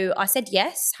 So I said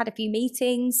yes, had a few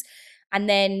meetings, and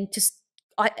then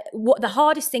what the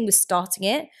hardest thing was starting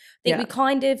it. I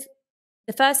think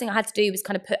the first thing I had to do was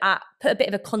kind of put a bit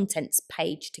of a contents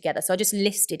page together. So I just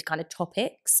listed kind of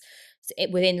topics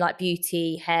within like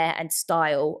beauty, hair and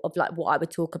style of like what I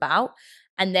would talk about.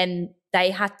 And then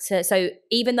they had to, so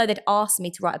even though they'd asked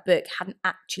me to write a book, hadn't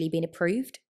actually been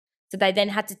approved. So they then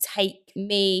had to take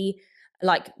me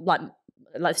like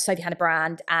Sophie Hannah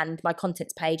brand and my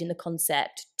contents page and the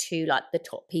concept to like the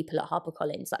top people at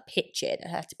HarperCollins, like pitch it. I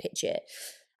had to pitch it.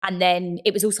 And then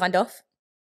it was all signed off.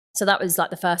 So that was like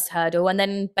the first hurdle. And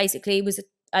then basically was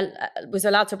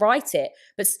allowed to write it.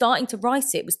 But starting to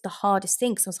write it was the hardest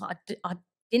thing, because I was like, I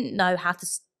didn't know how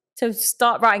to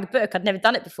start writing a book. I'd never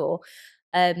done it before.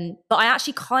 But I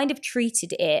actually kind of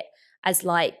treated it as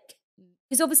like,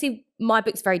 because obviously my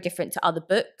book's very different to other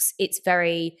books. It's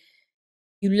very,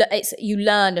 you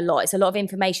learn a lot. It's a lot of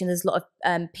information. There's a lot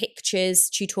of pictures,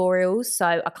 tutorials.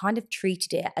 So I kind of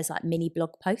treated it as like mini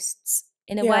blog posts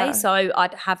in a way. So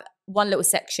I'd have one little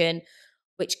section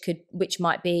which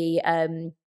might be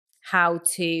how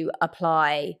to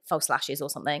apply false lashes or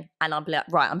something. And I'll be like,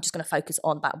 right, I'm just going to focus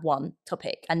on that one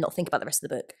topic and not think about the rest of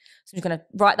the book. So I'm just going to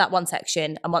write that one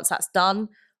section. And once that's done,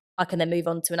 I can then move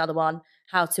on to another one,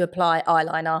 how to apply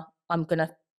eyeliner.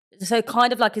 So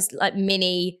kind of like it's like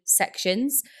mini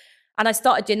sections. And I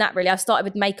started doing that really. I started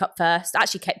with makeup first. I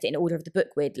actually kept it in order of the book,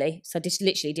 weirdly. So I just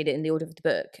literally did it in the order of the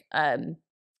book. And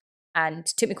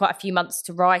it took me quite a few months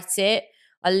to write it.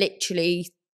 I literally,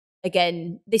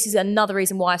 again, this is another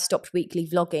reason why I stopped weekly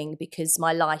vlogging, because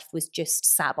my life was just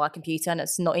sat by a computer and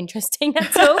it's not interesting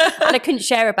at all. And I couldn't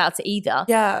share about it either.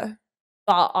 Yeah.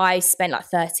 But I spent like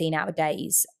 13-hour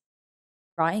days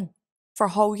writing. For a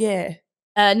whole year?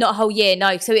 Not a whole year,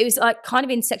 no. So it was like kind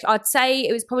of in section. I'd say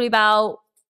it was probably about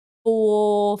 4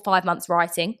 or 5 months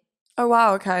writing. Oh,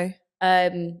 wow. Okay.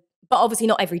 But obviously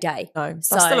not every day. No, that's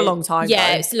still a long time.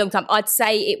 Yeah, it's a long time. I'd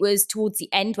say it was towards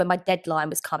the end when my deadline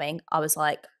was coming. I was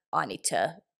like, I need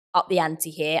to up the ante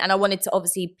here. And I wanted to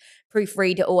obviously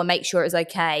proofread it all and make sure it was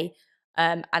okay.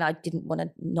 And I didn't want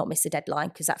to not miss a deadline,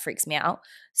 because that freaks me out.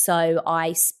 So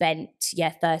I spent,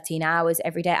 13 hours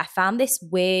every day. I found this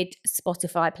weird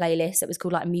Spotify playlist that was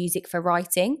called like Music for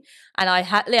Writing. And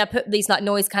I put these like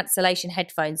noise cancellation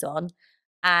headphones on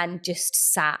and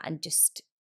just sat and just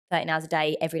 13 hours a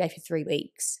day, every day for 3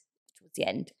 weeks towards the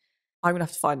end. I'm going to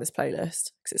have to find this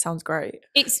playlist because it sounds great.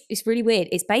 It's really weird.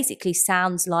 It basically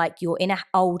sounds like you're in an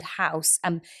old house,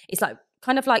 and it's like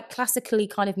kind of like classically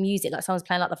kind of music, like someone's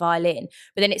playing like the violin,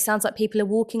 but then it sounds like people are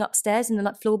walking upstairs and then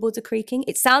like floorboards are creaking.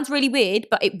 It sounds really weird,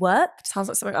 but it worked. Sounds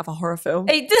like something out of a horror film.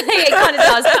 It kind of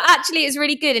does, but actually it's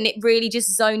really good, and it really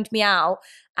just zoned me out,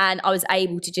 and I was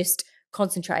able to just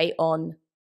concentrate on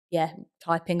yeah,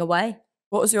 typing away.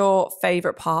 What was your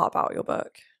favourite part about your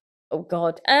book? Oh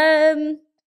God.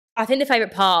 I think the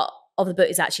favourite part of the book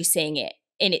is actually seeing it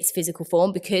in its physical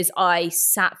form, because I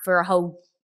sat for a whole,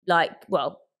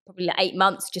 probably like 8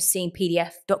 months just seeing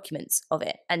PDF documents of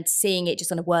it and seeing it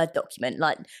just on a Word document,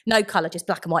 like no colour, just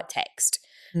black and white text.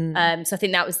 So I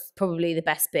think that was probably the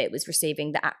best bit, was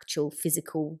receiving the actual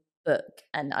physical book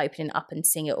and opening it up and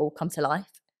seeing it all come to life.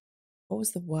 What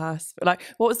was the worst? Like,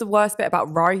 what was the worst bit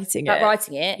about writing it? About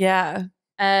writing it? Yeah.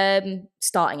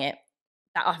 Starting it.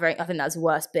 I think that was the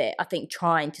worst bit. I think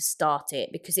trying to start it,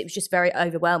 because it was just very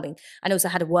overwhelming. And also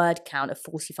had a word count of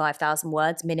 45,000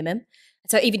 words minimum.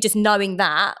 So even just knowing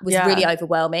that was really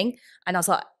overwhelming. And I was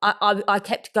like, I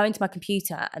kept going to my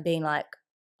computer and being like,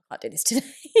 I can't do this today.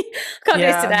 I can't do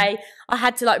this today. I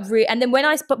had to and then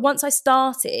once I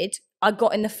started, I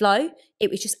got in the flow. It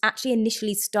was just actually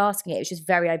initially starting it. It was just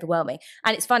very overwhelming.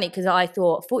 And it's funny because I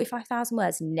thought 45,000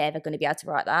 words, never going to be able to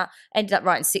write that. Ended up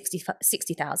writing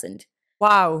 60,000.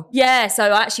 Wow. Yeah.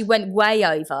 So I actually went way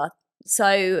over.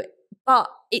 So, but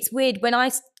it's weird. When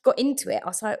I got into it, I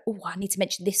was like, oh, I need to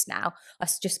mention this now.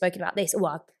 I've just spoken about this. Oh,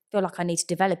 I feel like I need to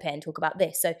develop it and talk about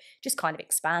this. So just kind of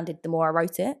expanded the more I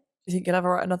wrote it. Do you think you'll ever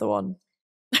write another one?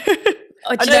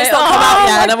 I know it's not come out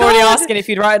yet, and I'm already asking if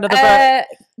you'd write another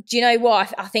book. Do you know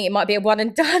what? I think it might be a one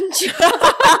and done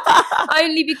job.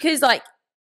 Only because like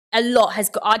a lot has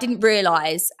got, I didn't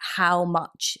realise how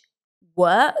much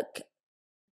work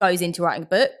goes into writing a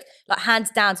book. Like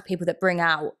hands down to people that bring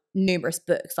out numerous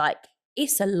books, like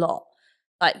it's a lot.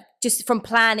 Like just from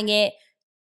planning it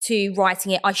to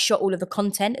writing it, I shot all of the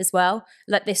content as well.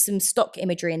 Like there's some stock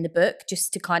imagery in the book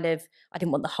just to kind of, I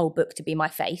didn't want the whole book to be my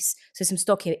face. So some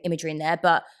stock imagery in there,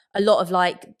 but a lot of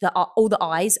like all the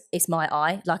eyes is my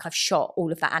eye. Like I've shot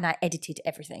all of that and I edited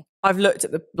everything. I've looked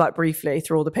at briefly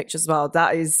through all the pictures as well.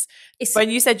 That is, when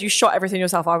you said you shot everything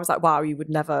yourself, I was like, wow, you would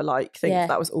never think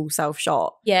that was all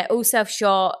self-shot. Yeah, all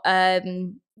self-shot.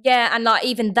 And like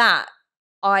even that,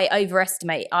 I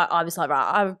overestimate. I was like,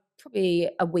 right, probably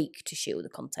a week to shoot all the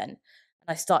content. And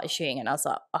I started shooting and I was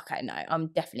like, okay, no, I'm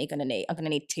gonna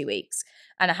need 2 weeks.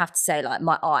 And I have to say, like,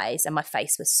 my eyes and my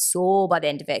face were sore by the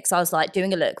end of it. Cause I was like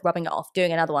doing a look, rubbing it off,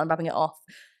 doing another one, rubbing it off.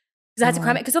 Because I had to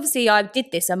cram it. Because obviously I did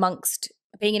this amongst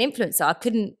being an influencer. I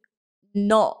couldn't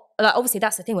not, like, obviously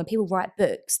that's the thing. When people write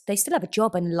books, they still have a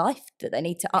job and life that they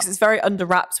need to It's very under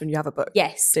wraps when you have a book.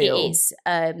 Yes, deal. It is.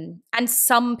 And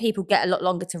some people get a lot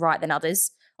longer to write than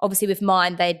others. Obviously with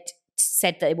mine, they'd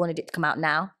said that they wanted it to come out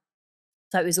now.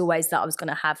 So it was always that I was going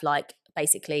to have like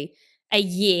basically a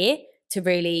year to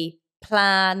really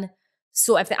plan,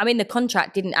 sort everything. I mean, the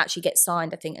contract didn't actually get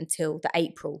signed, I think, until the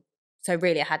April. So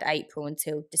really I had April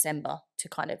until December to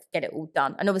kind of get it all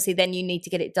done. And obviously then you need to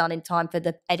get it done in time for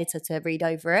the editor to read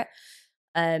over it.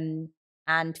 And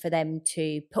for them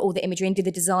to put all the imagery and do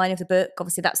the design of the book.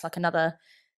 Obviously that's like another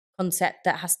concept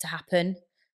that has to happen.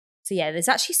 So yeah, there's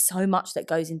actually so much that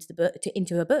goes into the book,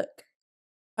 into a book.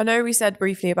 I know we said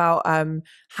briefly about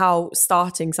how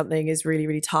starting something is really,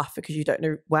 really tough because you don't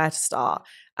know where to start.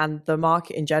 And the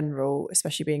market in general,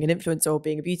 especially being an influencer or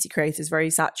being a beauty creator, is very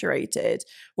saturated.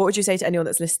 What would you say to anyone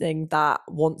that's listening that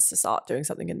wants to start doing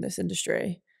something in this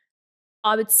industry?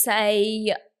 I would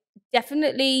say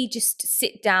definitely just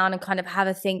sit down and kind of have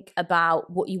a think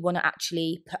about what you want to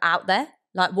actually put out there.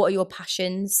 Like, what are your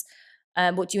passions?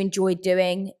 What do you enjoy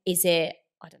doing? Is it,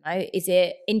 I don't know, is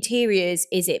it interiors?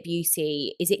 Is it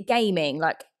beauty? Is it gaming?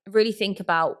 Like, really think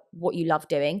about what you love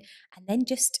doing and then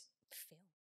just film.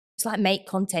 It's like make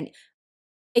content.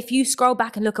 If you scroll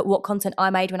back and look at what content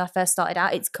I made when I first started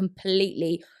out, it's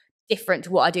completely different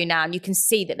to what I do now. And you can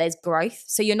see that there's growth.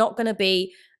 So you're not going to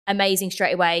be amazing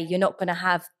straight away. You're not going to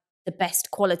have the best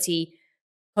quality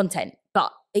content,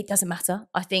 but it doesn't matter.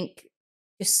 I think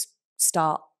just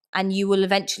start and you will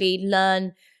eventually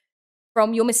learn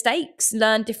from your mistakes,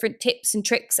 learn different tips and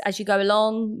tricks as you go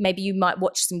along. Maybe you might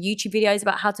watch some YouTube videos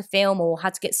about how to film or how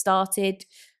to get started.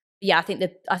 Yeah, I think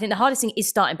the hardest thing is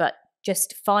starting, but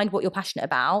just find what you're passionate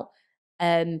about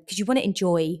because you want to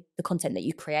enjoy the content that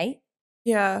you create.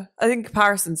 Yeah, I think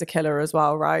comparison's a killer as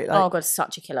well, right? Oh God, it's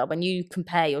such a killer when you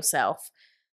compare yourself.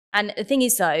 And the thing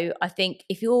is though, I think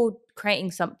if you're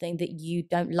creating something that you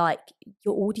don't like,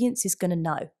 your audience is going to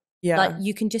know. Yeah. Like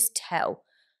you can just tell.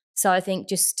 So I think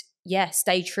just,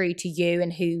 stay true to you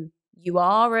and who you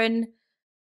are and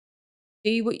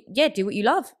do what you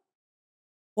love.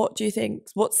 What do you think?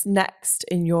 What's next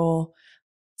in your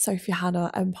Sophie Hannah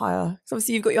empire? So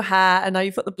obviously you've got your hair and now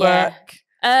you've got the book.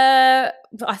 Yeah.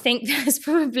 I think that's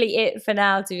probably it for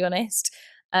now, to be honest.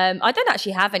 I don't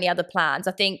actually have any other plans.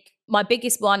 I think my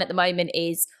biggest one at the moment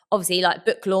is obviously like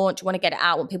book launch. Want to get it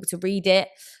out, want people to read it.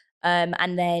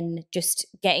 And then just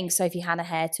getting Sophie Hannah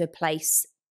hair to a place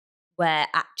where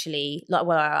actually, like,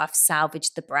 well, I've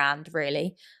salvaged the brand,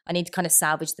 really. I need to kind of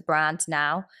salvage the brand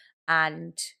now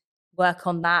and work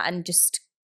on that and just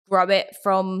grow it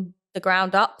from the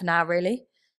ground up now, really. Do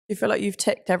you feel like you've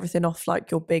ticked everything off, like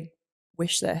your big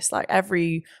wish list? Like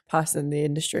every person in the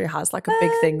industry has like a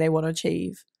big thing they want to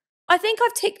achieve. I think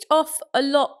I've ticked off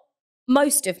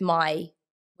most of my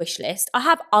wish list. I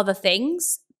have other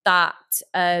things that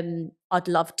I'd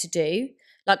love to do.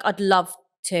 Like I'd love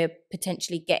to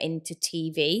potentially get into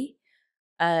TV.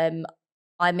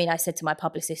 I mean, I said to my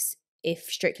publicist, if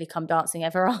Strictly Come Dancing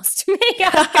ever asked me,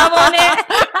 I'd come on it.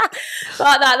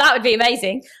 But that would be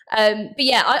amazing. But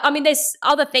yeah, I mean, there's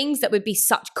other things that would be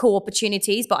such cool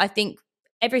opportunities, but I think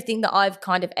everything that I've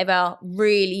kind of ever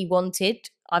really wanted,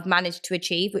 I've managed to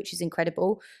achieve, which is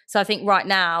incredible. So I think right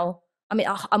now, I mean,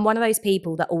 I'm one of those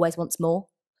people that always wants more.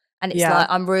 And it's like,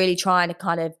 I'm really trying to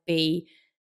kind of be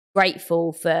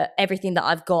grateful for everything that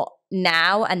I've got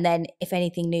now. And then if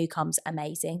anything new comes,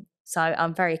 amazing. So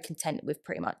I'm very content with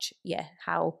pretty much,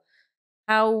 how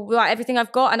like everything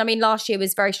I've got. And I mean, last year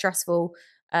was very stressful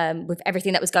with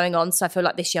everything that was going on. So I feel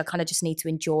like this year I kind of just need to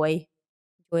enjoy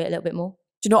it a little bit more.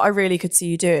 Do you know what I really could see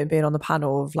you doing? Being on the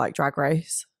panel of like Drag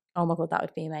Race. Oh my God, that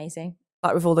would be amazing.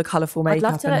 Like with all the colourful makeup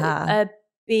I'd love to and hair.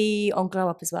 Be on Glow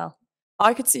Up as well.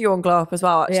 I could see you on Glow Up as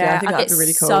well, actually. Yeah, I think that'd be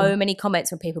really cool. So many comments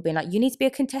from people being like, you need to be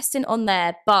a contestant on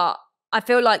there. But I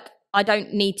feel like I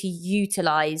don't need to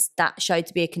utilise that show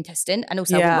to be a contestant. And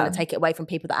also I wouldn't want to take it away from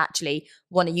people that actually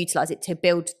want to utilise it to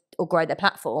build or grow their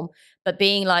platform. But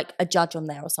being like a judge on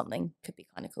there or something could be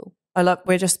kind of cool.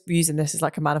 We're just using this as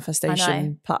like a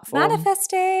manifestation platform.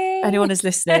 Manifesting. Anyone is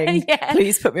listening,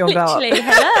 please put me on Glow Up.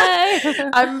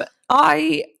 Hello.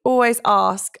 I always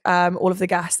ask all of the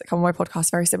guests that come on my podcast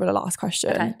very similar last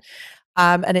question. Okay.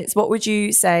 And it's, what would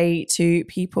you say to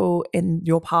people in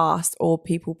your past or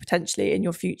people potentially in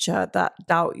your future that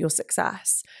doubt your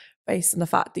success based on the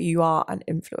fact that you are an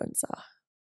influencer?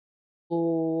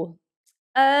 Oh,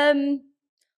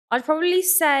 I'd probably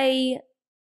say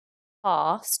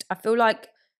past. I feel like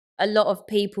a lot of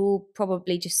people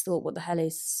probably just thought, what the hell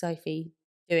is Sophie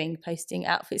doing posting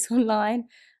outfits online?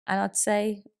 And I'd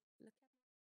say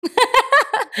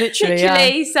literally.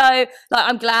 Yeah. So like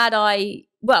I'm glad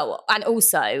and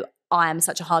also I am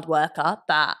such a hard worker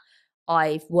that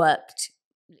I've worked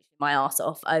my ass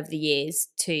off over the years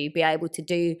to be able to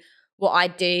do what I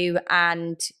do.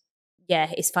 And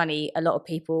yeah, it's funny, a lot of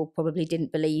people probably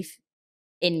didn't believe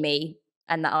in me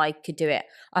and that I could do it.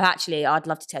 I'd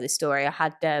love to tell this story. I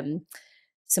had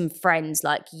some friends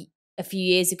like a few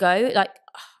years ago, like,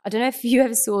 I don't know if you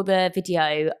ever saw the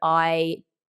video. I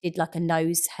did like a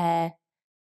nose hair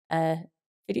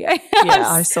video. Yeah,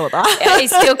 I saw that. It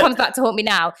still comes back to haunt me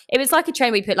now. It was like a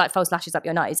trend where you put like false lashes up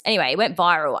your nose. Anyway, it went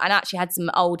viral and I actually had some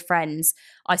old friends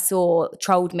I saw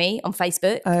trolled me on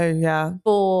Facebook. Oh yeah.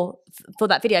 For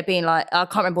that video, being like, I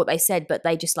can't remember what they said, but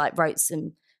they just like wrote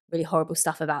some really horrible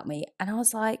stuff about me. And I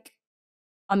was like,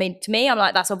 I mean, to me, I'm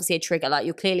like, that's obviously a trigger. Like,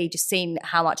 you're clearly just seeing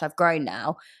how much I've grown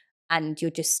now and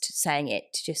you're just saying it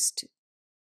to just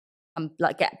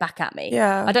like get back at me.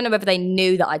 Yeah. I don't know whether they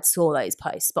knew that I'd saw those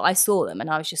posts, but I saw them and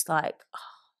I was just like,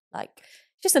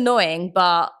 just annoying,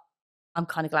 but I'm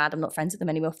kind of glad I'm not friends with them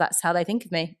anymore if that's how they think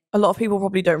of me. A lot of people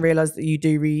probably don't realise that you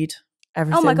do read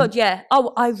everything. Oh my God, yeah.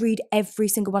 Oh, I read every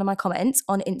single one of my comments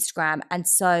on Instagram. And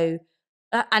so,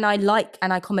 and I like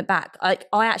and I comment back. I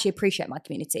actually appreciate my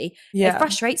community. Yeah. It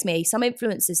frustrates me. Some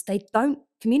influencers, they don't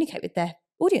communicate with their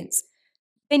audience.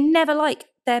 They never like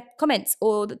their comments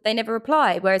or they never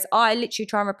reply. Whereas I literally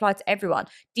try and reply to everyone.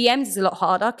 DMs is a lot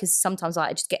harder because sometimes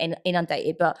I just get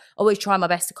inundated, but I always try my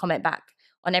best to comment back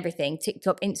on everything.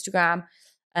 TikTok, Instagram.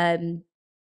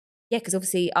 Because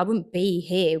obviously I wouldn't be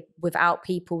here without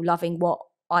people loving what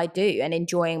I do and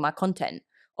enjoying my content.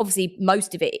 Obviously,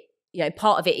 most of it,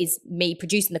 part of it is me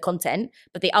producing the content,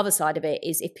 but the other side of it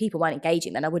is if people weren't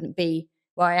engaging, then I wouldn't be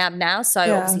where I am now. So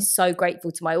obviously so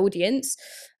grateful to my audience.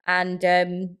 And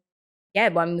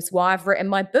one was why I've written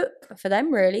my book for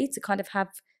them, really, to kind of have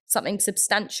something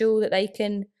substantial that they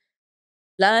can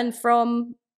learn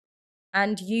from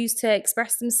and use to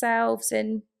express themselves.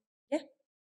 And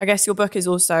I guess your book is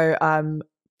also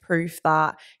proof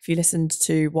that if you listened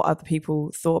to what other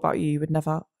people thought about you,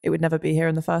 it would never be here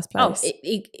in the first place.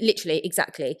 Oh, literally,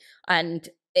 exactly. And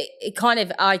it kind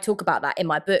of, I talk about that in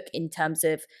my book in terms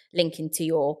of linking to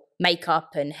your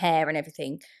makeup and hair and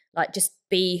everything. Like, just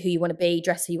be who you want to be,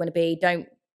 dress who you want to be. Don't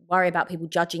worry about people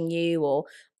judging you. Or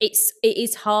it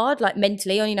is hard, like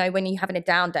mentally. Or when you're having a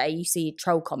down day, you see a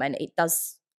troll comment. It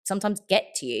does sometimes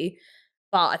get to you.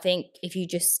 But I think if you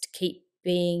just keep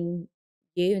being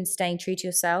you and staying true to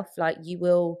yourself, like you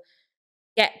will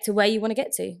get to where you want to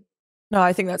get to. No,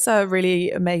 I think that's a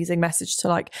really amazing message to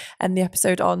like end the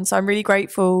episode on. So I'm really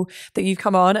grateful that you've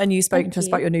come on and you've spoken to us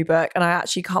about your new book. And I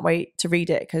actually can't wait to read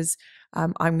it because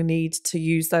I'm going to need to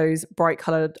use those bright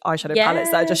coloured eyeshadow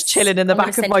palettes that are just chilling in the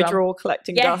back of my drawer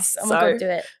collecting dust. Oh my God, do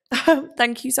it.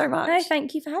 Thank you so much. No,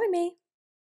 thank you for having me.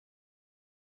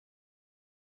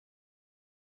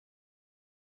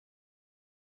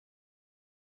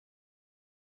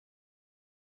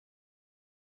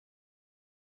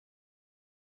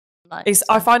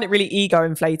 I find it really ego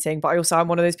inflating, but I'm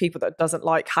one of those people that doesn't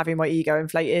like having my ego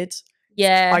inflated.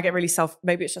 Yeah. I get really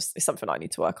maybe it's something I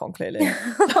need to work on, clearly.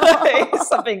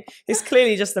 It's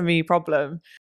clearly just a me problem.